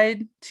were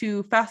tied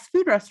to fast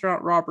food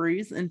restaurant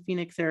robberies in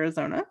Phoenix,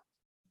 Arizona.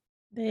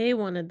 They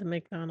wanted the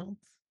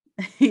McDonald's.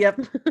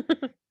 Yep.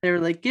 They were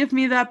like, give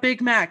me that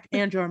Big Mac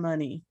and your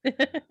money.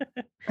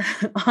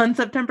 On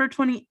September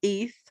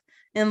 28th,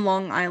 in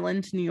Long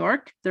Island, New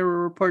York, there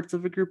were reports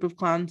of a group of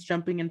clowns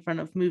jumping in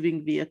front of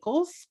moving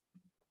vehicles.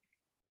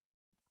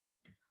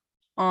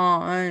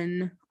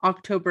 On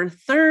October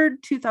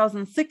 3rd,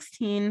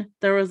 2016,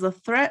 there was a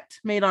threat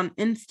made on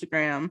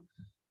Instagram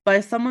by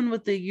someone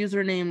with the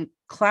username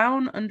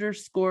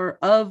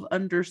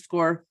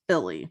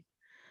clown_of_Philly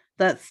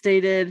that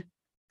stated,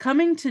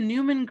 "Coming to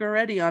Newman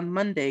Goretti on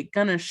Monday,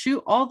 gonna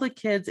shoot all the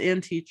kids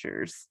and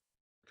teachers."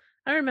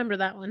 I remember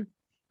that one.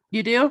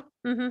 You do?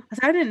 Mm-hmm.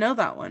 I didn't know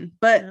that one,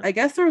 but yeah. I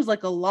guess there was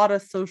like a lot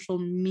of social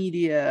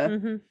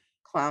media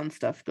clown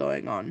stuff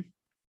going on.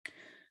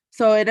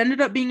 So it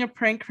ended up being a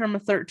prank from a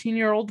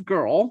 13-year-old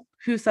girl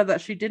who said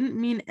that she didn't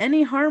mean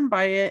any harm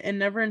by it and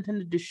never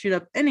intended to shoot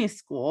up any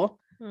school.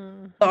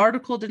 The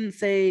article didn't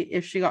say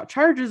if she got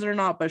charges or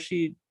not, but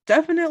she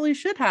definitely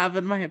should have,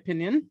 in my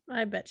opinion.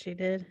 I bet she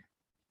did.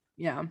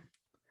 Yeah.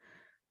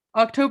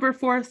 October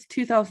 4th,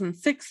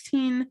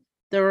 2016,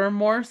 there were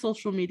more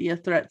social media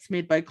threats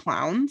made by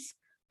clowns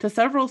to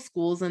several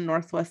schools in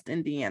Northwest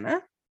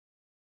Indiana.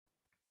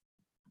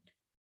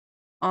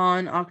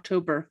 On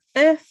October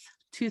 5th,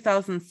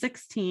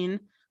 2016,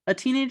 a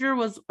teenager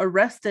was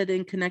arrested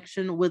in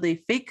connection with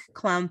a fake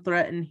clown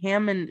threat in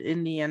Hammond,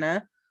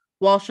 Indiana,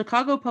 while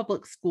Chicago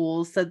Public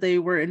Schools said they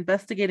were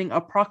investigating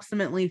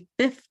approximately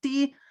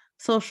 50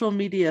 social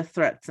media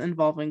threats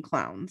involving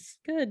clowns.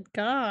 Good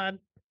God.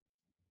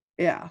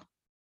 Yeah.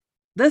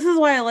 This is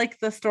why I like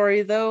the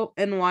story, though,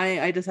 and why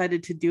I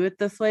decided to do it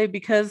this way,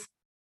 because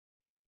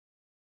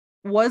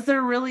was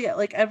there really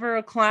like ever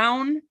a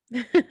clown?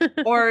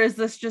 Or is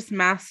this just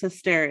mass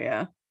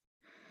hysteria?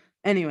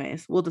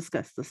 Anyways, we'll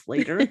discuss this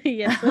later.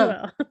 Yes, we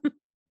will.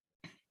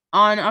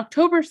 On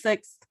October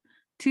 6th,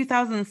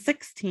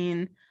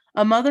 2016,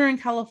 a mother in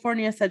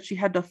California said she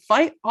had to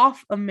fight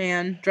off a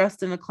man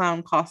dressed in a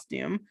clown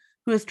costume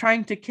who was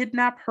trying to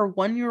kidnap her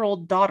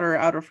 1-year-old daughter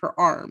out of her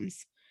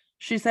arms.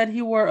 She said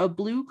he wore a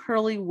blue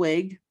curly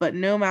wig, but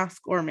no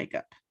mask or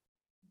makeup.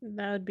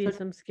 That would be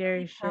some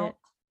scary shit.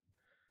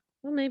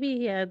 Well, maybe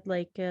he had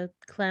like a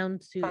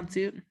clown suit. Clown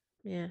suit?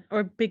 Yeah.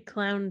 Or big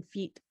clown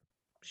feet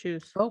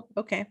shoes. Oh,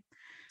 okay.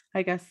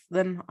 I guess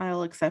then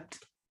I'll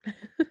accept.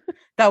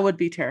 That would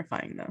be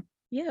terrifying, though.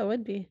 Yeah, it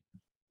would be.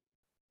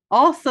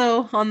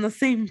 Also, on the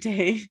same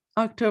day,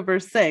 October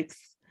 6th,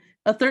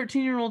 a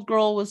 13-year-old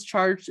girl was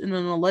charged in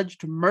an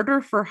alleged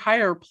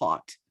murder-for-hire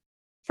plot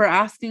for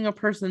asking a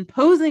person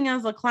posing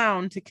as a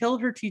clown to kill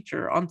her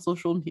teacher on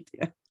social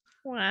media.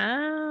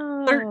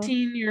 Wow.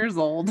 13 years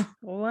old.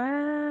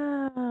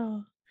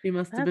 Wow. She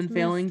must have been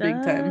failing big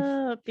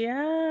time.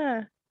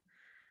 Yeah.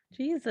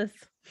 Jesus.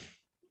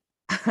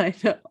 I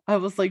know. I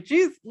was like,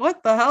 geez,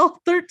 what the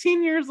hell?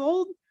 13 years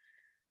old?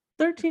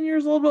 13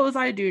 years old? What was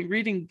I doing?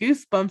 Reading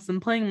Goosebumps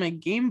and playing my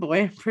Game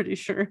Boy, I'm pretty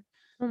sure.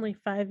 Only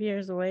 5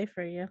 years away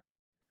for you.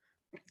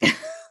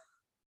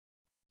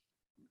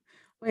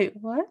 Wait,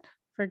 what?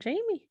 For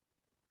Jamie.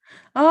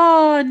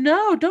 Oh,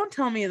 no, don't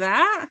tell me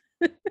that.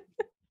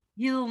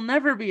 He'll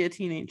never be a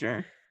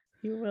teenager.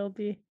 He will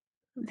be.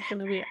 It's going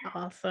to be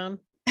awesome.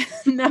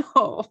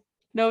 No,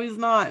 he's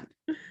not.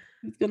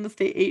 He's going to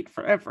stay 8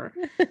 forever.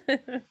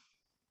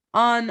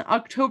 On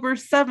October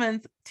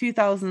 7th,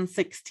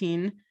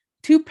 2016,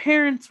 2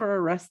 parents were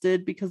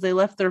arrested because they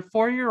left their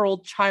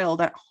 4-year-old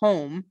child at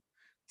home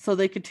so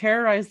they could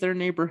terrorize their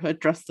neighborhood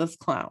dressed as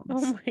clowns.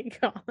 Oh my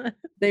God.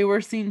 They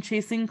were seen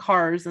chasing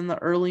cars in the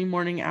early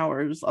morning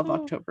hours of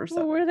October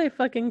 7th. Were they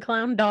fucking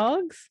clown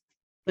dogs?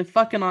 They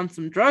fucking on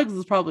some drugs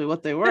is probably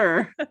what they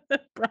were.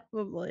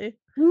 Probably.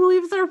 Who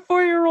leaves their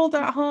 4-year-old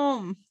at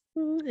home?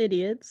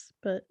 Idiots,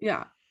 but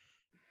yeah.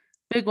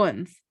 Big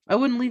ones. I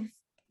wouldn't leave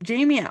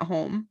Jamie at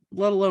home,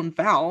 let alone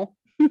Val.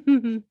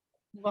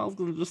 Val's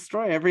gonna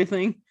destroy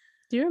everything.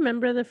 Do you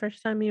remember the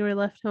first time you were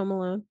left home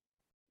alone?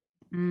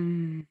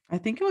 I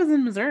think it was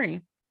in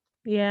Missouri.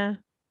 Yeah.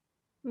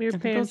 Your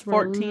parents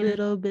were a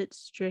little bit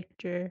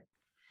stricter.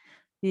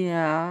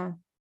 Yeah.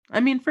 I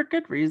mean, for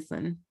good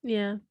reason.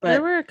 Yeah. But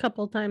there were a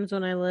couple times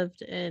when I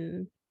lived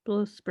in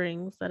Blue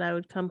Springs that I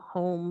would come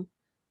home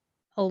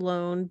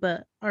alone,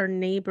 but our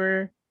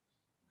neighbor,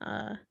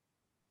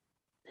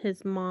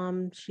 his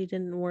mom, she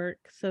didn't work,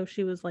 so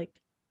she was like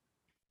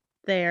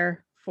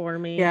there for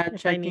me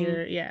if I needed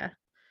her. Yeah.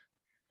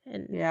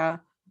 And yeah.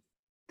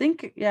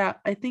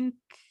 I think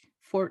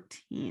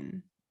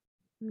 14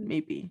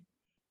 maybe.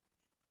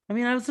 I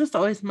mean, I was just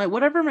always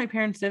whatever my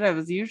parents did, I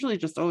was usually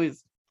just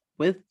always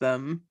with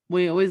them.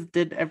 We always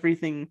did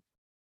everything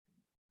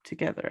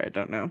together. I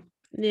don't know.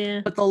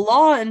 Yeah. But the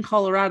law in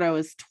Colorado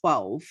is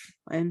 12,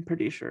 I'm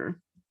pretty sure.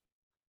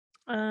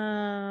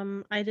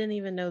 I didn't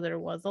even know there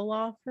was a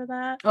law for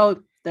that. Oh,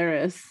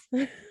 there is.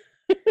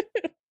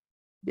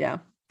 Yeah.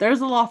 There's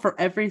a law for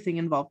everything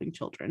involving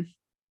children.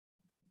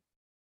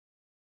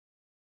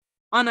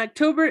 On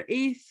October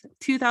 8th,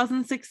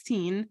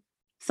 2016,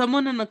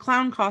 someone in a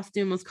clown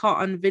costume was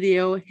caught on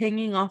video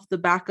hanging off the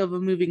back of a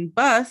moving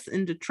bus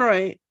in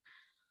Detroit.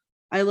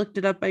 I looked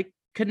it up. I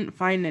couldn't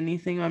find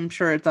anything. I'm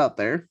sure it's out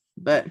there.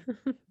 But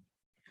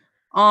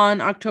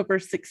on October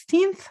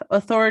 16th,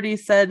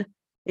 authorities said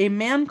a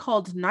man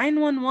called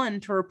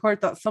 911 to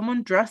report that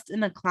someone dressed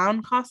in a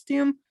clown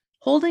costume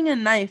holding a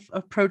knife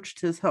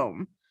approached his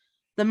home.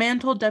 The man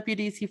told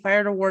deputies he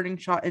fired a warning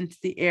shot into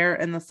the air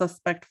and the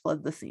suspect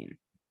fled the scene.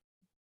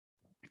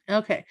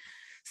 Okay,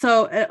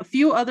 so a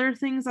few other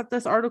things that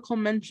this article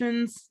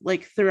mentions,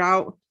 like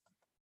throughout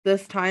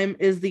this time,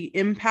 is the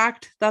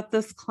impact that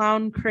this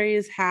clown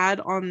craze had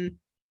on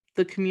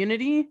the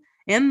community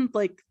and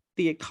like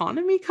the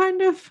economy,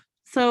 kind of.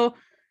 So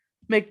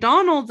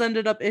McDonald's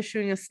ended up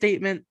issuing a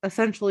statement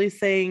essentially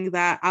saying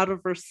that out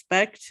of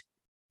respect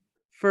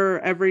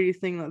for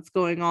everything that's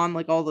going on,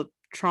 like all the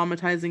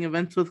traumatizing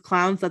events with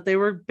clowns, that they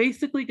were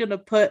basically going to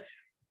put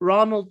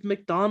Ronald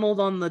McDonald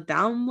on the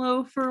down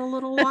low for a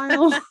little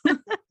while,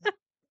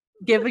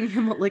 giving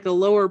him like a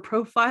lower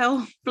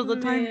profile for the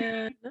time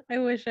being. I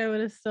wish I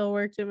would have still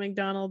worked at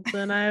McDonald's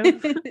and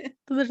I've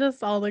there's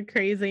just all the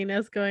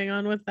craziness going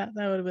on with that.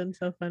 That would have been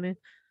so funny.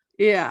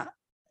 Yeah,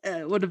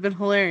 it would have been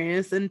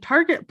hilarious. And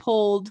Target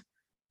pulled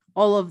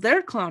all of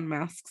their clown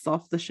masks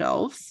off the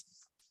shelves.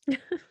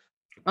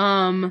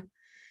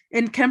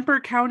 In Kemper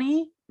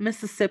County,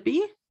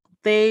 Mississippi,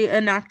 they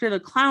enacted a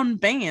clown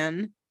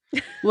ban,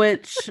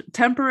 which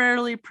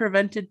temporarily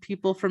prevented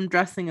people from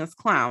dressing as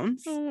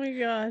clowns. Oh my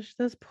gosh,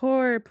 those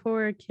poor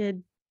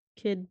kid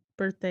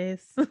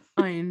birthdays.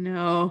 I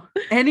know.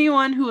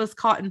 Anyone who was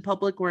caught in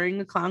public wearing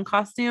a clown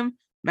costume,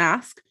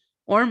 mask,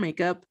 or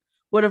makeup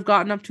would have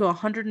gotten up to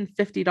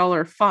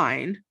 $150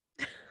 fine.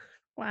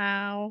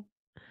 Wow.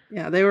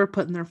 Yeah, they were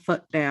putting their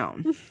foot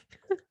down.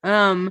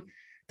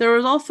 There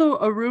was also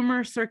a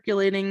rumor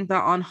circulating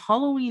that on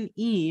Halloween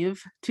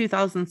Eve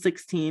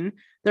 2016,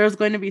 there was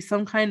going to be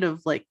some kind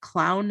of like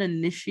clown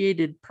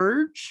initiated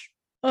purge.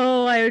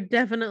 Oh, I would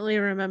definitely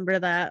remember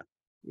that.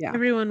 Yeah.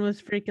 Everyone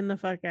was freaking the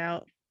fuck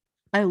out.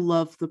 I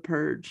love The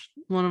Purge.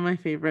 One of my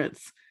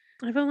favorites.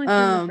 I've only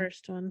seen the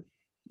first one.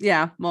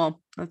 Yeah,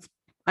 well,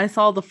 I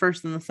saw the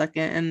first and the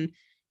second, and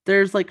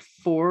there's like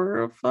 4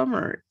 of them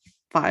or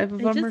 5 of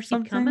them or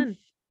something. Coming.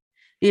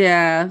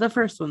 Yeah, the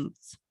first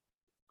one's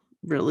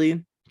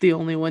really the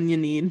only one you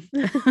need.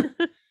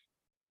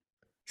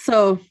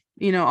 So,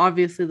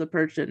 obviously the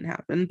purge didn't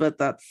happen, but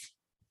that's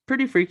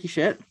pretty freaky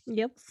shit.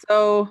 Yep.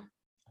 So,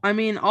 I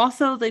mean,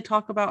 also they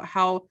talk about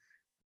how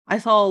I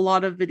saw a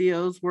lot of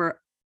videos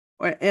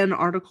and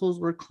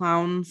articles where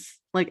clowns,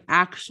 like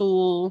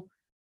actual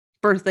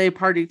birthday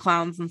party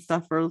clowns and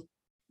stuff, are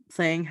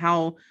saying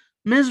how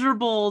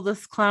miserable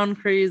this clown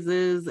craze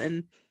is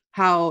and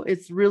how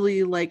it's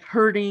really like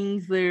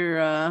hurting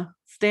their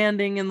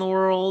standing in the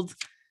world,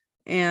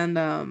 and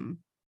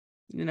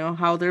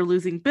how they're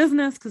losing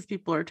business because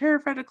people are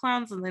terrified of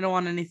clowns and they don't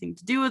want anything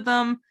to do with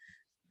them.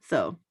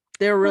 So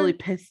they're really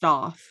pissed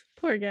off.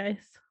 Poor guys.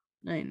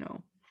 I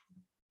know.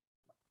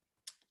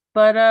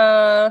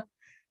 But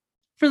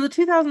for the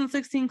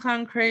 2016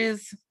 clown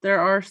craze, there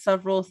are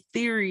several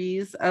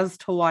theories as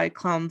to why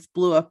clowns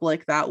blew up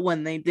like that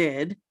when they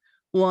did.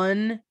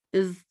 One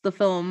is the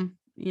film,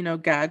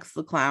 Gags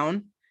the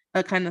Clown,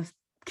 that kind of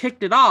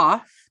kicked it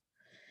off.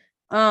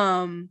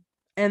 And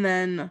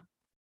then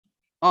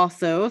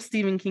also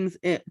Stephen King's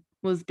It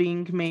was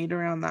being made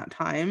around that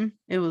time.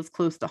 It was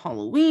close to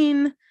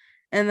Halloween.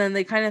 And then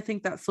they kind of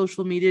think that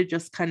social media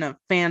just kind of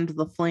fanned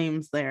the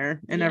flames there,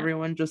 and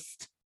everyone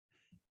just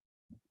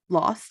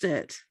lost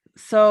it.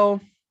 So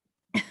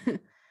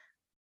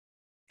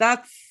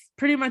that's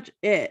pretty much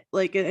it.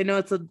 Like, I know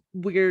it's a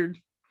weird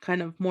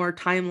kind of more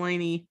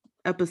timeliney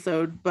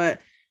episode,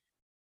 but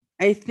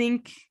I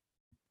think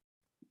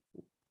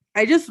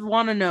I just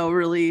want to know,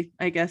 really,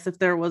 I guess, if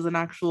there was an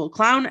actual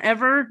clown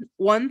ever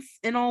once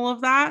in all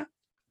of that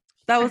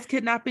was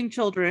kidnapping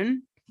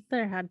children.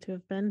 There had to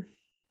have been.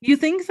 You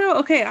think so?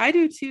 Okay, I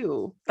do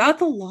too.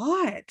 That's a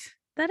lot.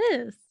 That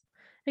is.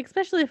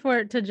 Especially for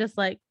it to just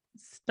like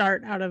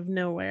start out of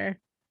nowhere.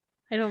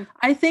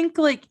 I think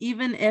like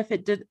even if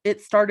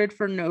it started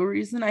for no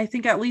reason, I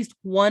think at least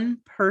one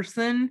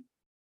person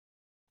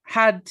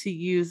had to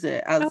use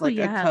it as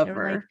a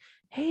cover. Like,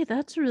 hey,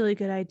 that's a really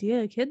good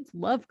idea. Kids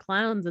love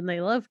clowns and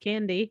they love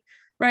candy.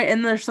 Right.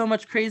 And there's so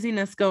much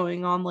craziness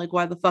going on. Like,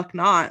 why the fuck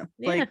not?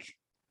 Yeah. Like,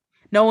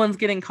 no one's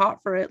getting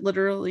caught for it.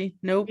 Literally.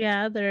 Nope.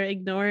 Yeah, they're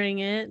ignoring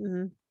it.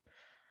 And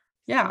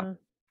yeah.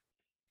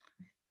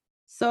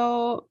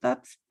 So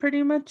that's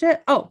pretty much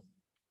it. Oh,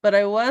 but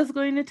I was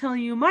going to tell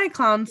you my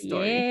clown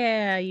story.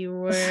 Yeah, you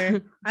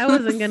were. I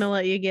wasn't going to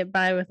let you get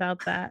by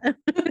without that.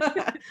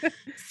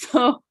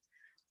 So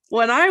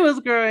when I was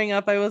growing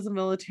up, I was a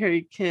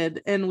military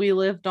kid, and we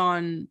lived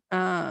on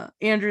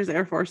Andrews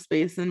Air Force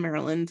Base in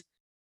Maryland.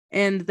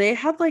 And they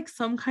had like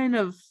some kind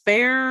of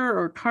fair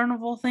or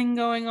carnival thing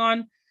going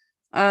on.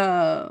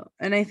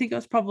 And I think it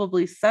was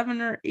probably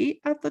 7 or 8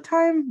 at the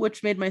time,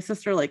 which made my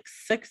sister like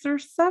 6 or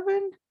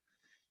 7.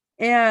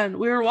 And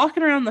we were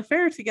walking around the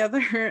fair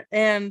together,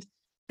 and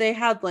they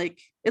had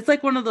like, it's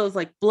like one of those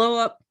like blow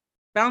up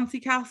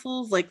bouncy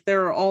castles. Like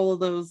there are all of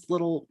those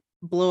little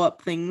blow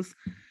up things.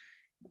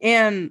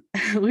 And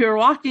we were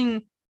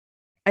walking,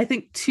 I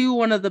think, to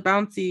one of the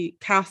bouncy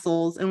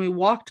castles, and we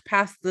walked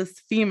past this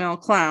female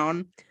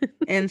clown,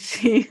 and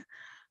she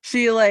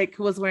like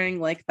was wearing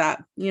like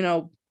that,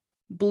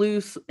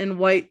 blue and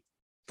white,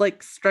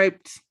 like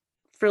striped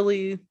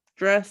frilly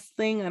dress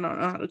thing. I don't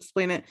know how to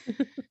explain it.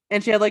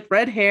 And she had like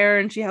red hair,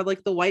 and she had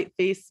like the white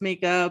face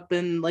makeup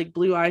and like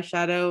blue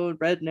eyeshadow,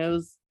 red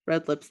nose,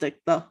 red lipstick,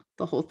 the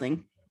whole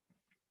thing.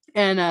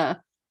 And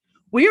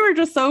we were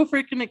just so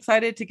freaking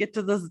excited to get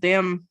to this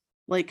damn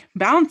like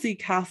bouncy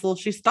castle.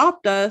 She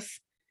stopped us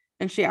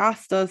and she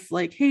asked us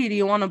like, hey, do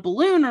you want a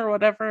balloon or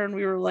whatever? And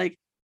we were like,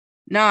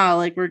 nah,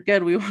 like we're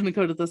good. We want to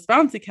go to this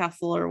bouncy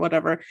castle or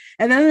whatever.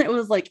 And then it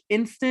was like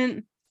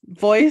instant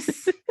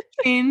voice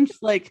change.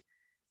 Like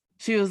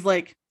she was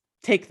like,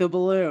 take the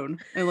balloon.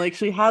 And like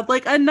she had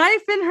like a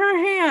knife in her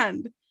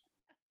hand.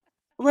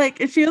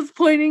 Like, and she was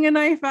pointing a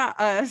knife at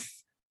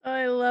us. Oh,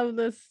 I love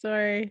this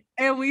story.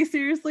 And we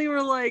seriously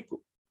were like,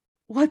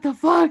 what the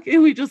fuck?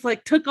 And we just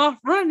like took off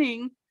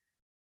running.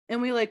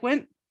 And we like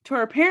went to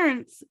our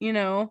parents, you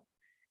know,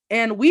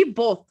 and we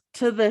both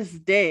to this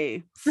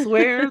day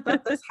swear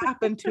that this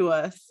happened to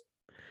us.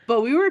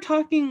 But we were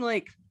talking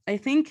like, I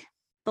think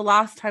the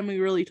last time we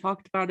really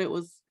talked about it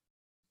was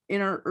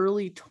in our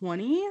early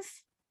 20s.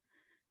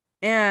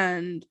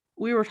 And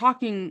we were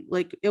talking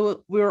like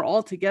we were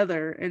all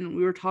together and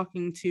we were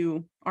talking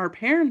to our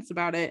parents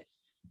about it.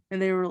 And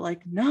they were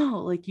like, no,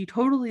 like you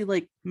totally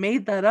like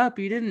made that up.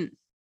 You didn't,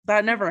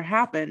 that never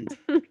happened.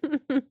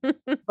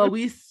 But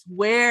we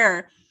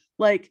swear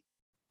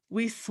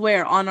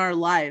on our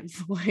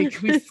lives,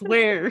 like we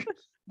swear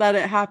that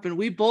it happened.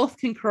 We both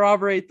can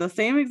corroborate the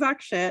same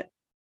exact shit.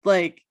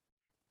 Like,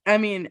 I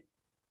mean,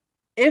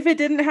 if it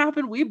didn't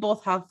happen, we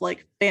both have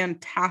like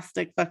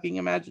fantastic fucking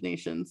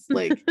imaginations.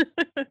 Like,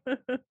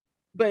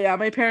 but yeah,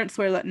 my parents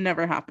swear that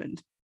never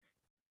happened,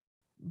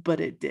 but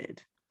it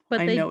did.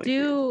 But they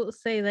do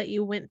say that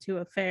you went to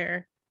a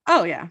fair.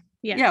 Oh yeah.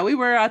 Yeah, we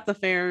were at the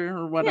fair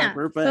or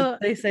whatever, but so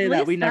they say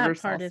that we never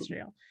saw part is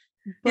real.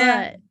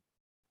 But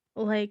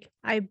like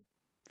I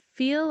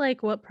feel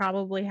like what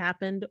probably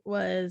happened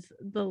was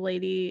the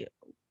lady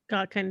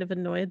got kind of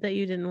annoyed that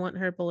you didn't want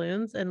her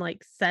balloons and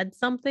like said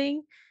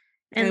something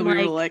and we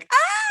were like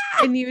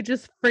ah! And you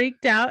just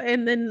freaked out,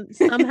 and then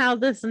somehow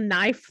this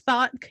knife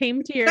thought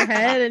came to your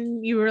head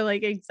and you were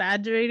like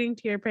exaggerating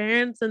to your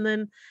parents, and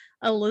then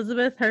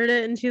Elizabeth heard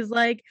it and she's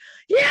like,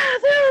 yeah,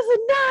 there was a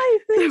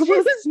knife and she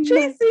was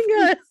chasing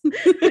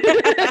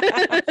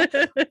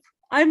us.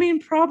 I mean,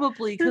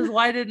 probably, because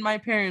why did my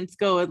parents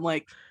go and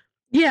like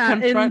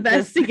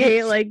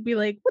investigate, like be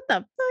like, what the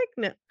fuck?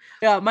 No.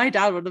 Yeah, my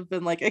dad would have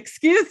been like,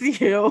 excuse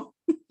you.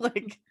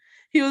 Like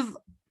he was,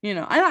 you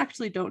know, I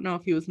actually don't know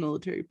if he was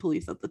military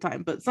police at the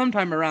time, but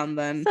sometime around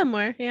then.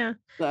 Somewhere, yeah.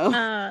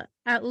 So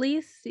at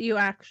least you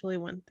actually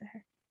went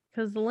there.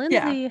 Because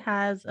Lindsay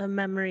has a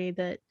memory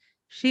that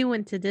she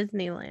went to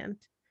Disneyland.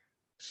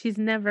 She's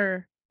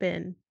never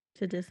been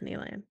to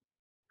Disneyland.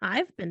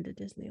 I've been to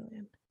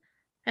Disneyland.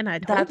 And I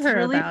told her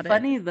really about it.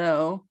 That's really funny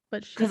though.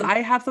 But because I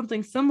have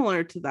something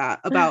similar to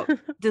that about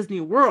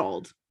Disney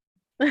World.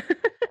 I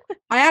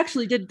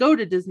actually did go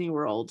to Disney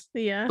World.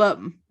 Yeah. But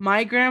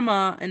my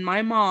grandma and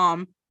my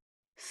mom,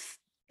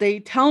 they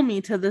tell me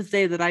to this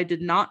day that I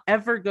did not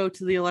ever go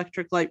to the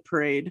Electric Light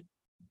Parade.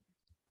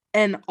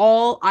 And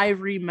all I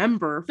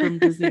remember from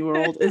Disney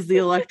World is the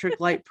Electric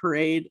Light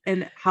Parade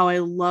and how I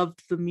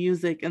loved the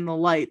music and the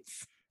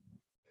lights.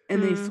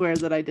 And they swear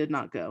that I did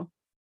not go.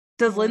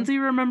 Does Lindsay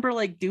remember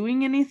like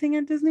doing anything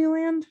at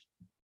Disneyland?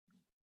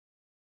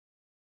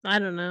 I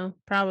don't know.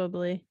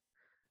 Probably.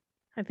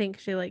 I think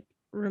she like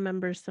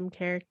remembers some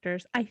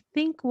characters. I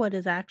think what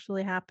is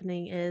actually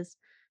happening is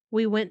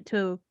we went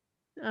to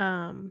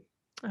oh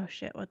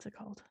shit, what's it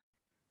called?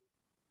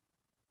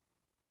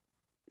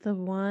 The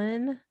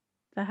one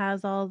that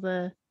has all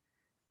the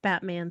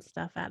Batman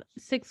stuff at it.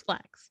 Six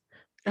Flags.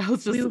 I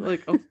was just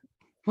like, oh,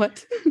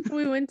 what?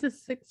 We went to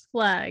Six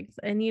Flags,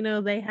 and you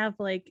know they have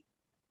like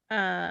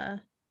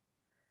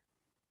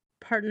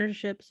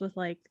partnerships with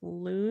like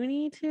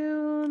Looney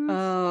Tunes.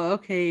 Oh,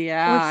 okay,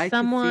 yeah. Or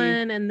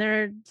someone, and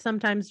they're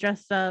sometimes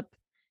dressed up.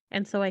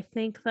 And so I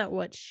think that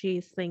what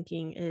she's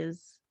thinking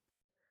is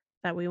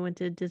that we went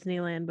to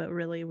Disneyland, but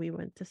really we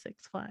went to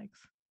Six Flags.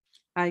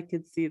 I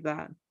could see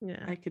that.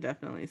 Yeah. I could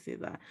definitely see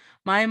that.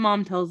 My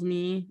mom tells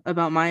me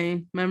about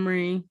my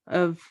memory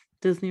of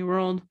Disney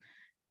World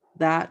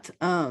that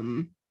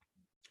my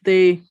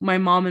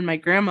mom and my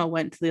grandma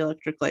went to the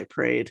Electric Light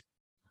Parade,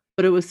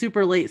 but it was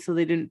super late, so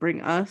they didn't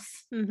bring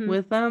us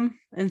with them.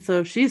 And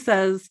so she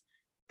says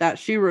that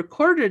she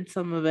recorded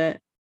some of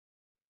it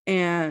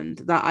and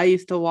that I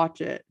used to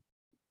watch it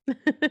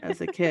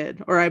as a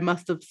kid, or I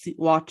must have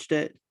watched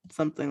it,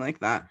 something like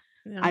that.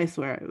 Yeah. I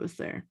swear I was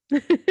there.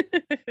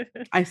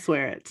 I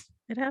swear it.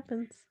 It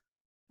happens.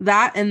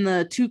 That and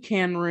the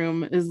toucan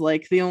room is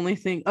like the only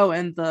thing. Oh,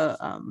 and the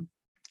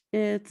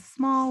It's a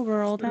Small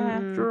World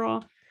After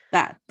All.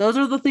 Those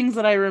are the things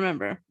that I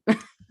remember.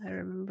 I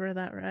remember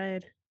that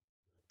ride.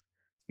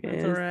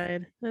 That's a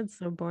ride. That's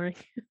so boring.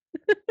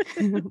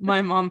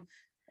 My mom,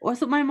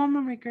 was it my mom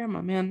or my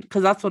grandma, man?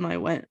 Because that's when I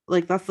went.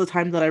 Like that's the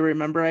time that I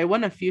remember. I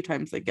went a few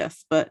times, I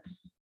guess, but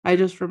I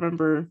just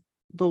remember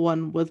the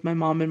one with my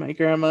mom and my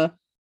grandma.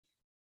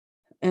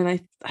 And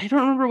I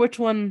don't remember which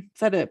one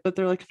said it, but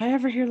they're like, if I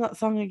ever hear that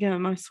song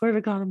again, I swear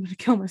to God, I'm gonna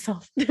kill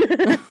myself.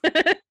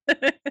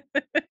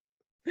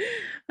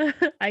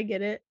 I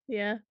get it.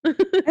 Yeah.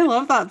 I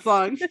love that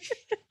song.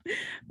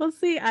 Well,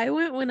 see, I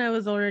went when I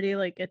was already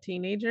like a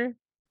teenager.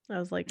 I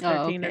was like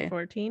 13 or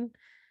 14.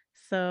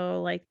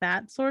 So like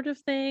that sort of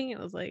thing, it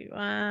was like,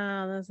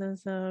 wow, this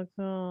is so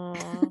cool.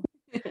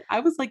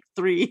 I was like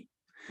 3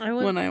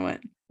 when I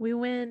went. We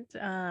went,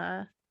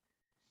 it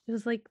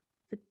was like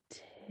the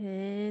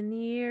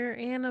 10-year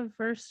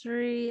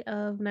anniversary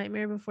of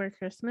Nightmare Before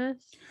Christmas.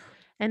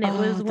 And it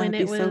was when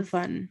it was so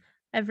fun.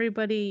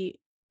 Everybody.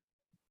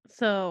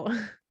 So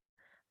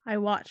I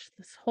watched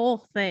this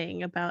whole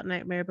thing about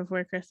Nightmare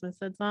Before Christmas.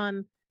 It's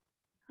on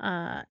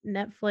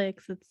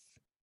Netflix.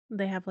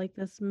 They have like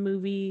this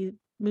movies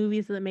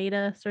that made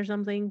us or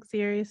something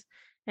series,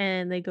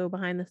 and they go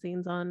behind the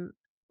scenes on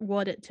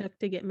what it took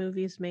to get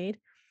movies made.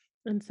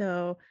 And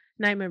so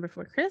Nightmare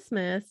Before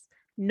Christmas,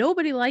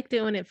 nobody liked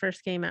it when it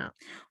first came out.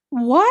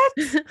 What?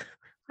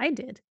 I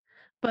did.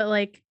 But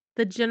like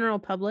the general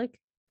public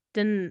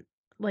didn't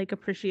like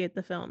appreciate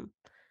the film.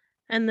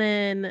 And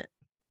then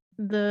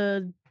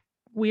the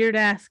weird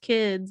ass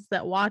kids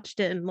that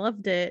watched it and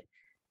loved it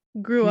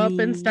grew up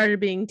and started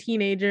being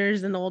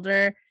teenagers and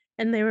older,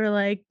 and they were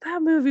like,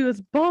 that movie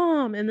was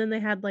bomb. And then they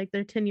had like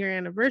their 10-year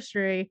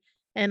anniversary,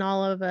 and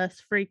all of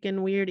us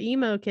freaking weird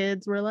emo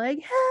kids were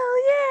like,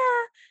 hell yeah.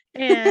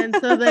 And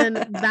so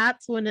then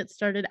that's when it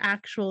started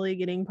actually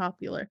getting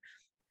popular.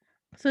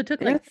 So it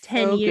took like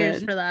 10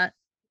 years for that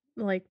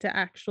like to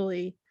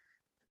actually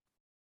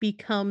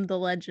become the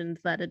legend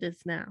that it is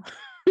now.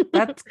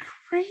 That's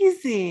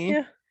crazy.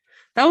 Yeah.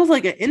 That was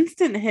like an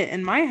instant hit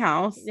in my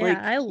house. Yeah, like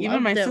I loved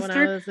even my it sister when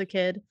I was a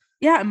kid.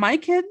 Yeah, my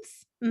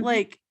kids,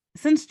 like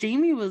since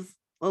Jamie was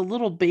a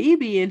little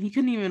baby and he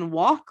couldn't even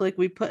walk, like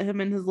we put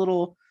him in his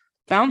little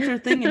bouncer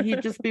thing and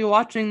he'd just be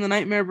watching The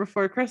Nightmare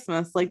Before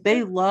Christmas. Like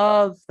they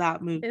love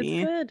that movie.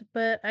 It's good,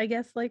 but I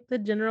guess like the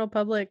general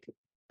public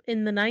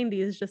in the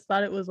 90s just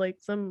thought it was like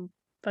some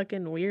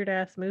fucking weird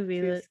ass movie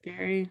that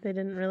scary they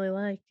didn't really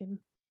like.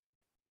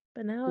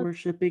 But now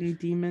worshipping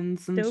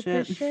demons and dope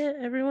as shit.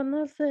 Everyone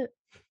loves it.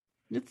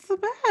 It's the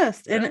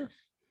best. And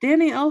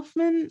Danny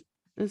Elfman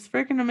is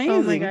freaking amazing.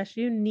 Oh my gosh,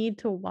 you need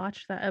to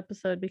watch that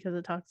episode because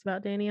it talks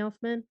about Danny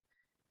Elfman,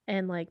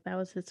 and like that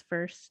was his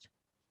first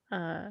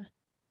time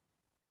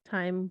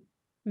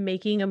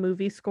making a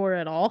movie score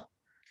at all.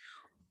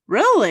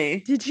 Really?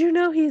 Did you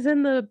know he's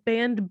in the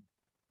band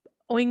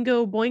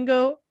Oingo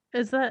Boingo?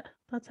 That's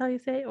how you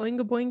say it?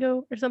 Oingo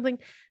Boingo or something?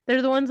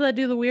 They're the ones that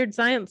do the weird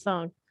science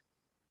song.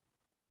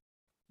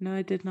 No,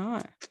 I did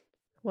not.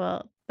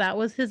 Well, that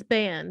was his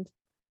band.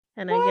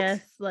 And I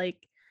guess like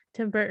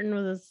Tim Burton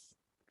was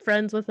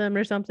friends with him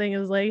or something. It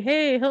was like,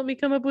 hey, help me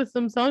come up with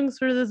some songs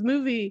for this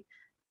movie.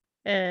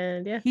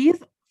 And yeah. He's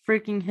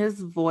freaking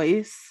his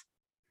voice.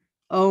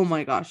 Oh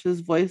my gosh, his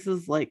voice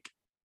is like,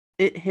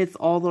 it hits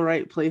all the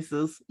right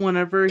places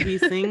whenever he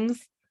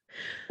sings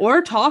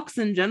or talks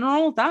in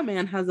general. That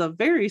man has a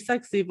very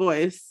sexy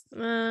voice.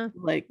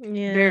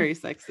 Very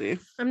sexy.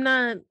 I'm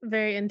not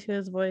very into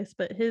his voice,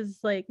 but his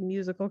like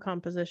musical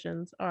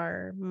compositions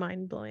are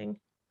mind-blowing.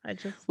 I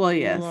just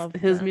love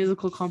his them.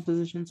 musical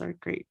compositions are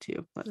great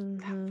too, but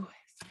that voice.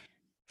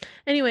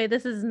 Anyway,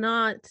 this is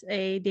not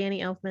a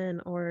Danny Elfman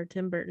or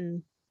Tim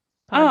Burton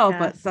podcast. Oh,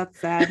 but that's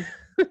sad.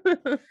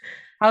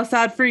 How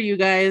sad for you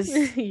guys.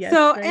 Yes,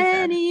 so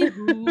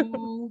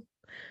anywho,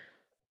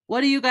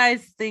 what do you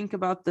guys think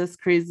about this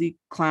crazy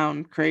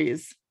clown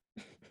craze?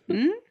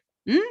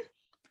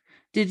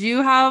 Did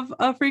you have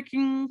a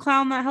freaking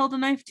clown that held a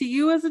knife to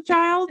you as a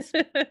child?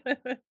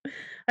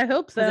 I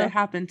hope so. It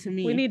happened to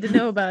me. We need to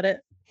know about it.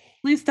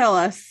 Please tell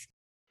us.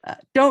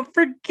 Don't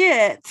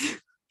forget,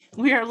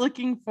 we are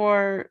looking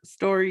for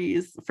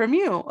stories from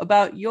you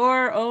about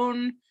your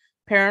own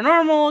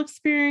paranormal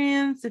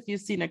experience. If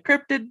you've seen a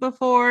cryptid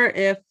before,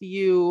 if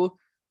you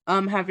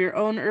have your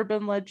own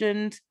urban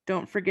legend,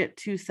 don't forget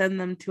to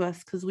send them to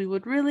us because we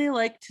would really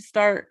like to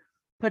start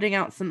putting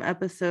out some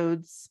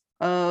episodes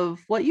of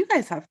what you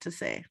guys have to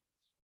say.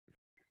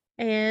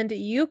 And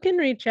you can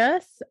reach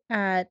us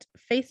at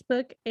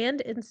Facebook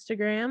and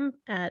Instagram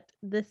at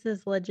This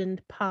Is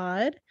Legend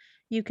Pod.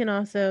 You can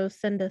also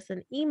send us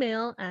an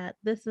email at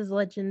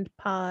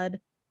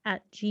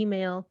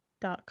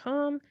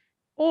thisislegendpod@gmail.com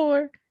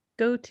or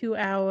go to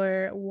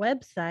our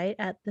website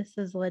at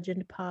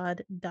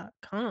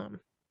thisislegendpod.com.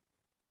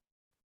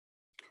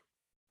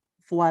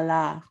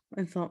 Voila.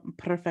 Eso,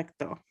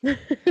 perfecto.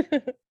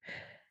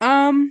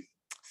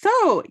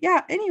 So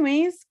yeah,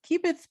 anyways,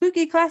 keep it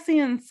spooky, classy,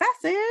 and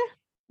sassy.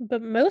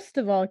 But most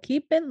of all,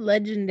 keep it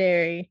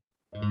legendary.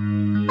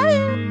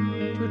 Bye.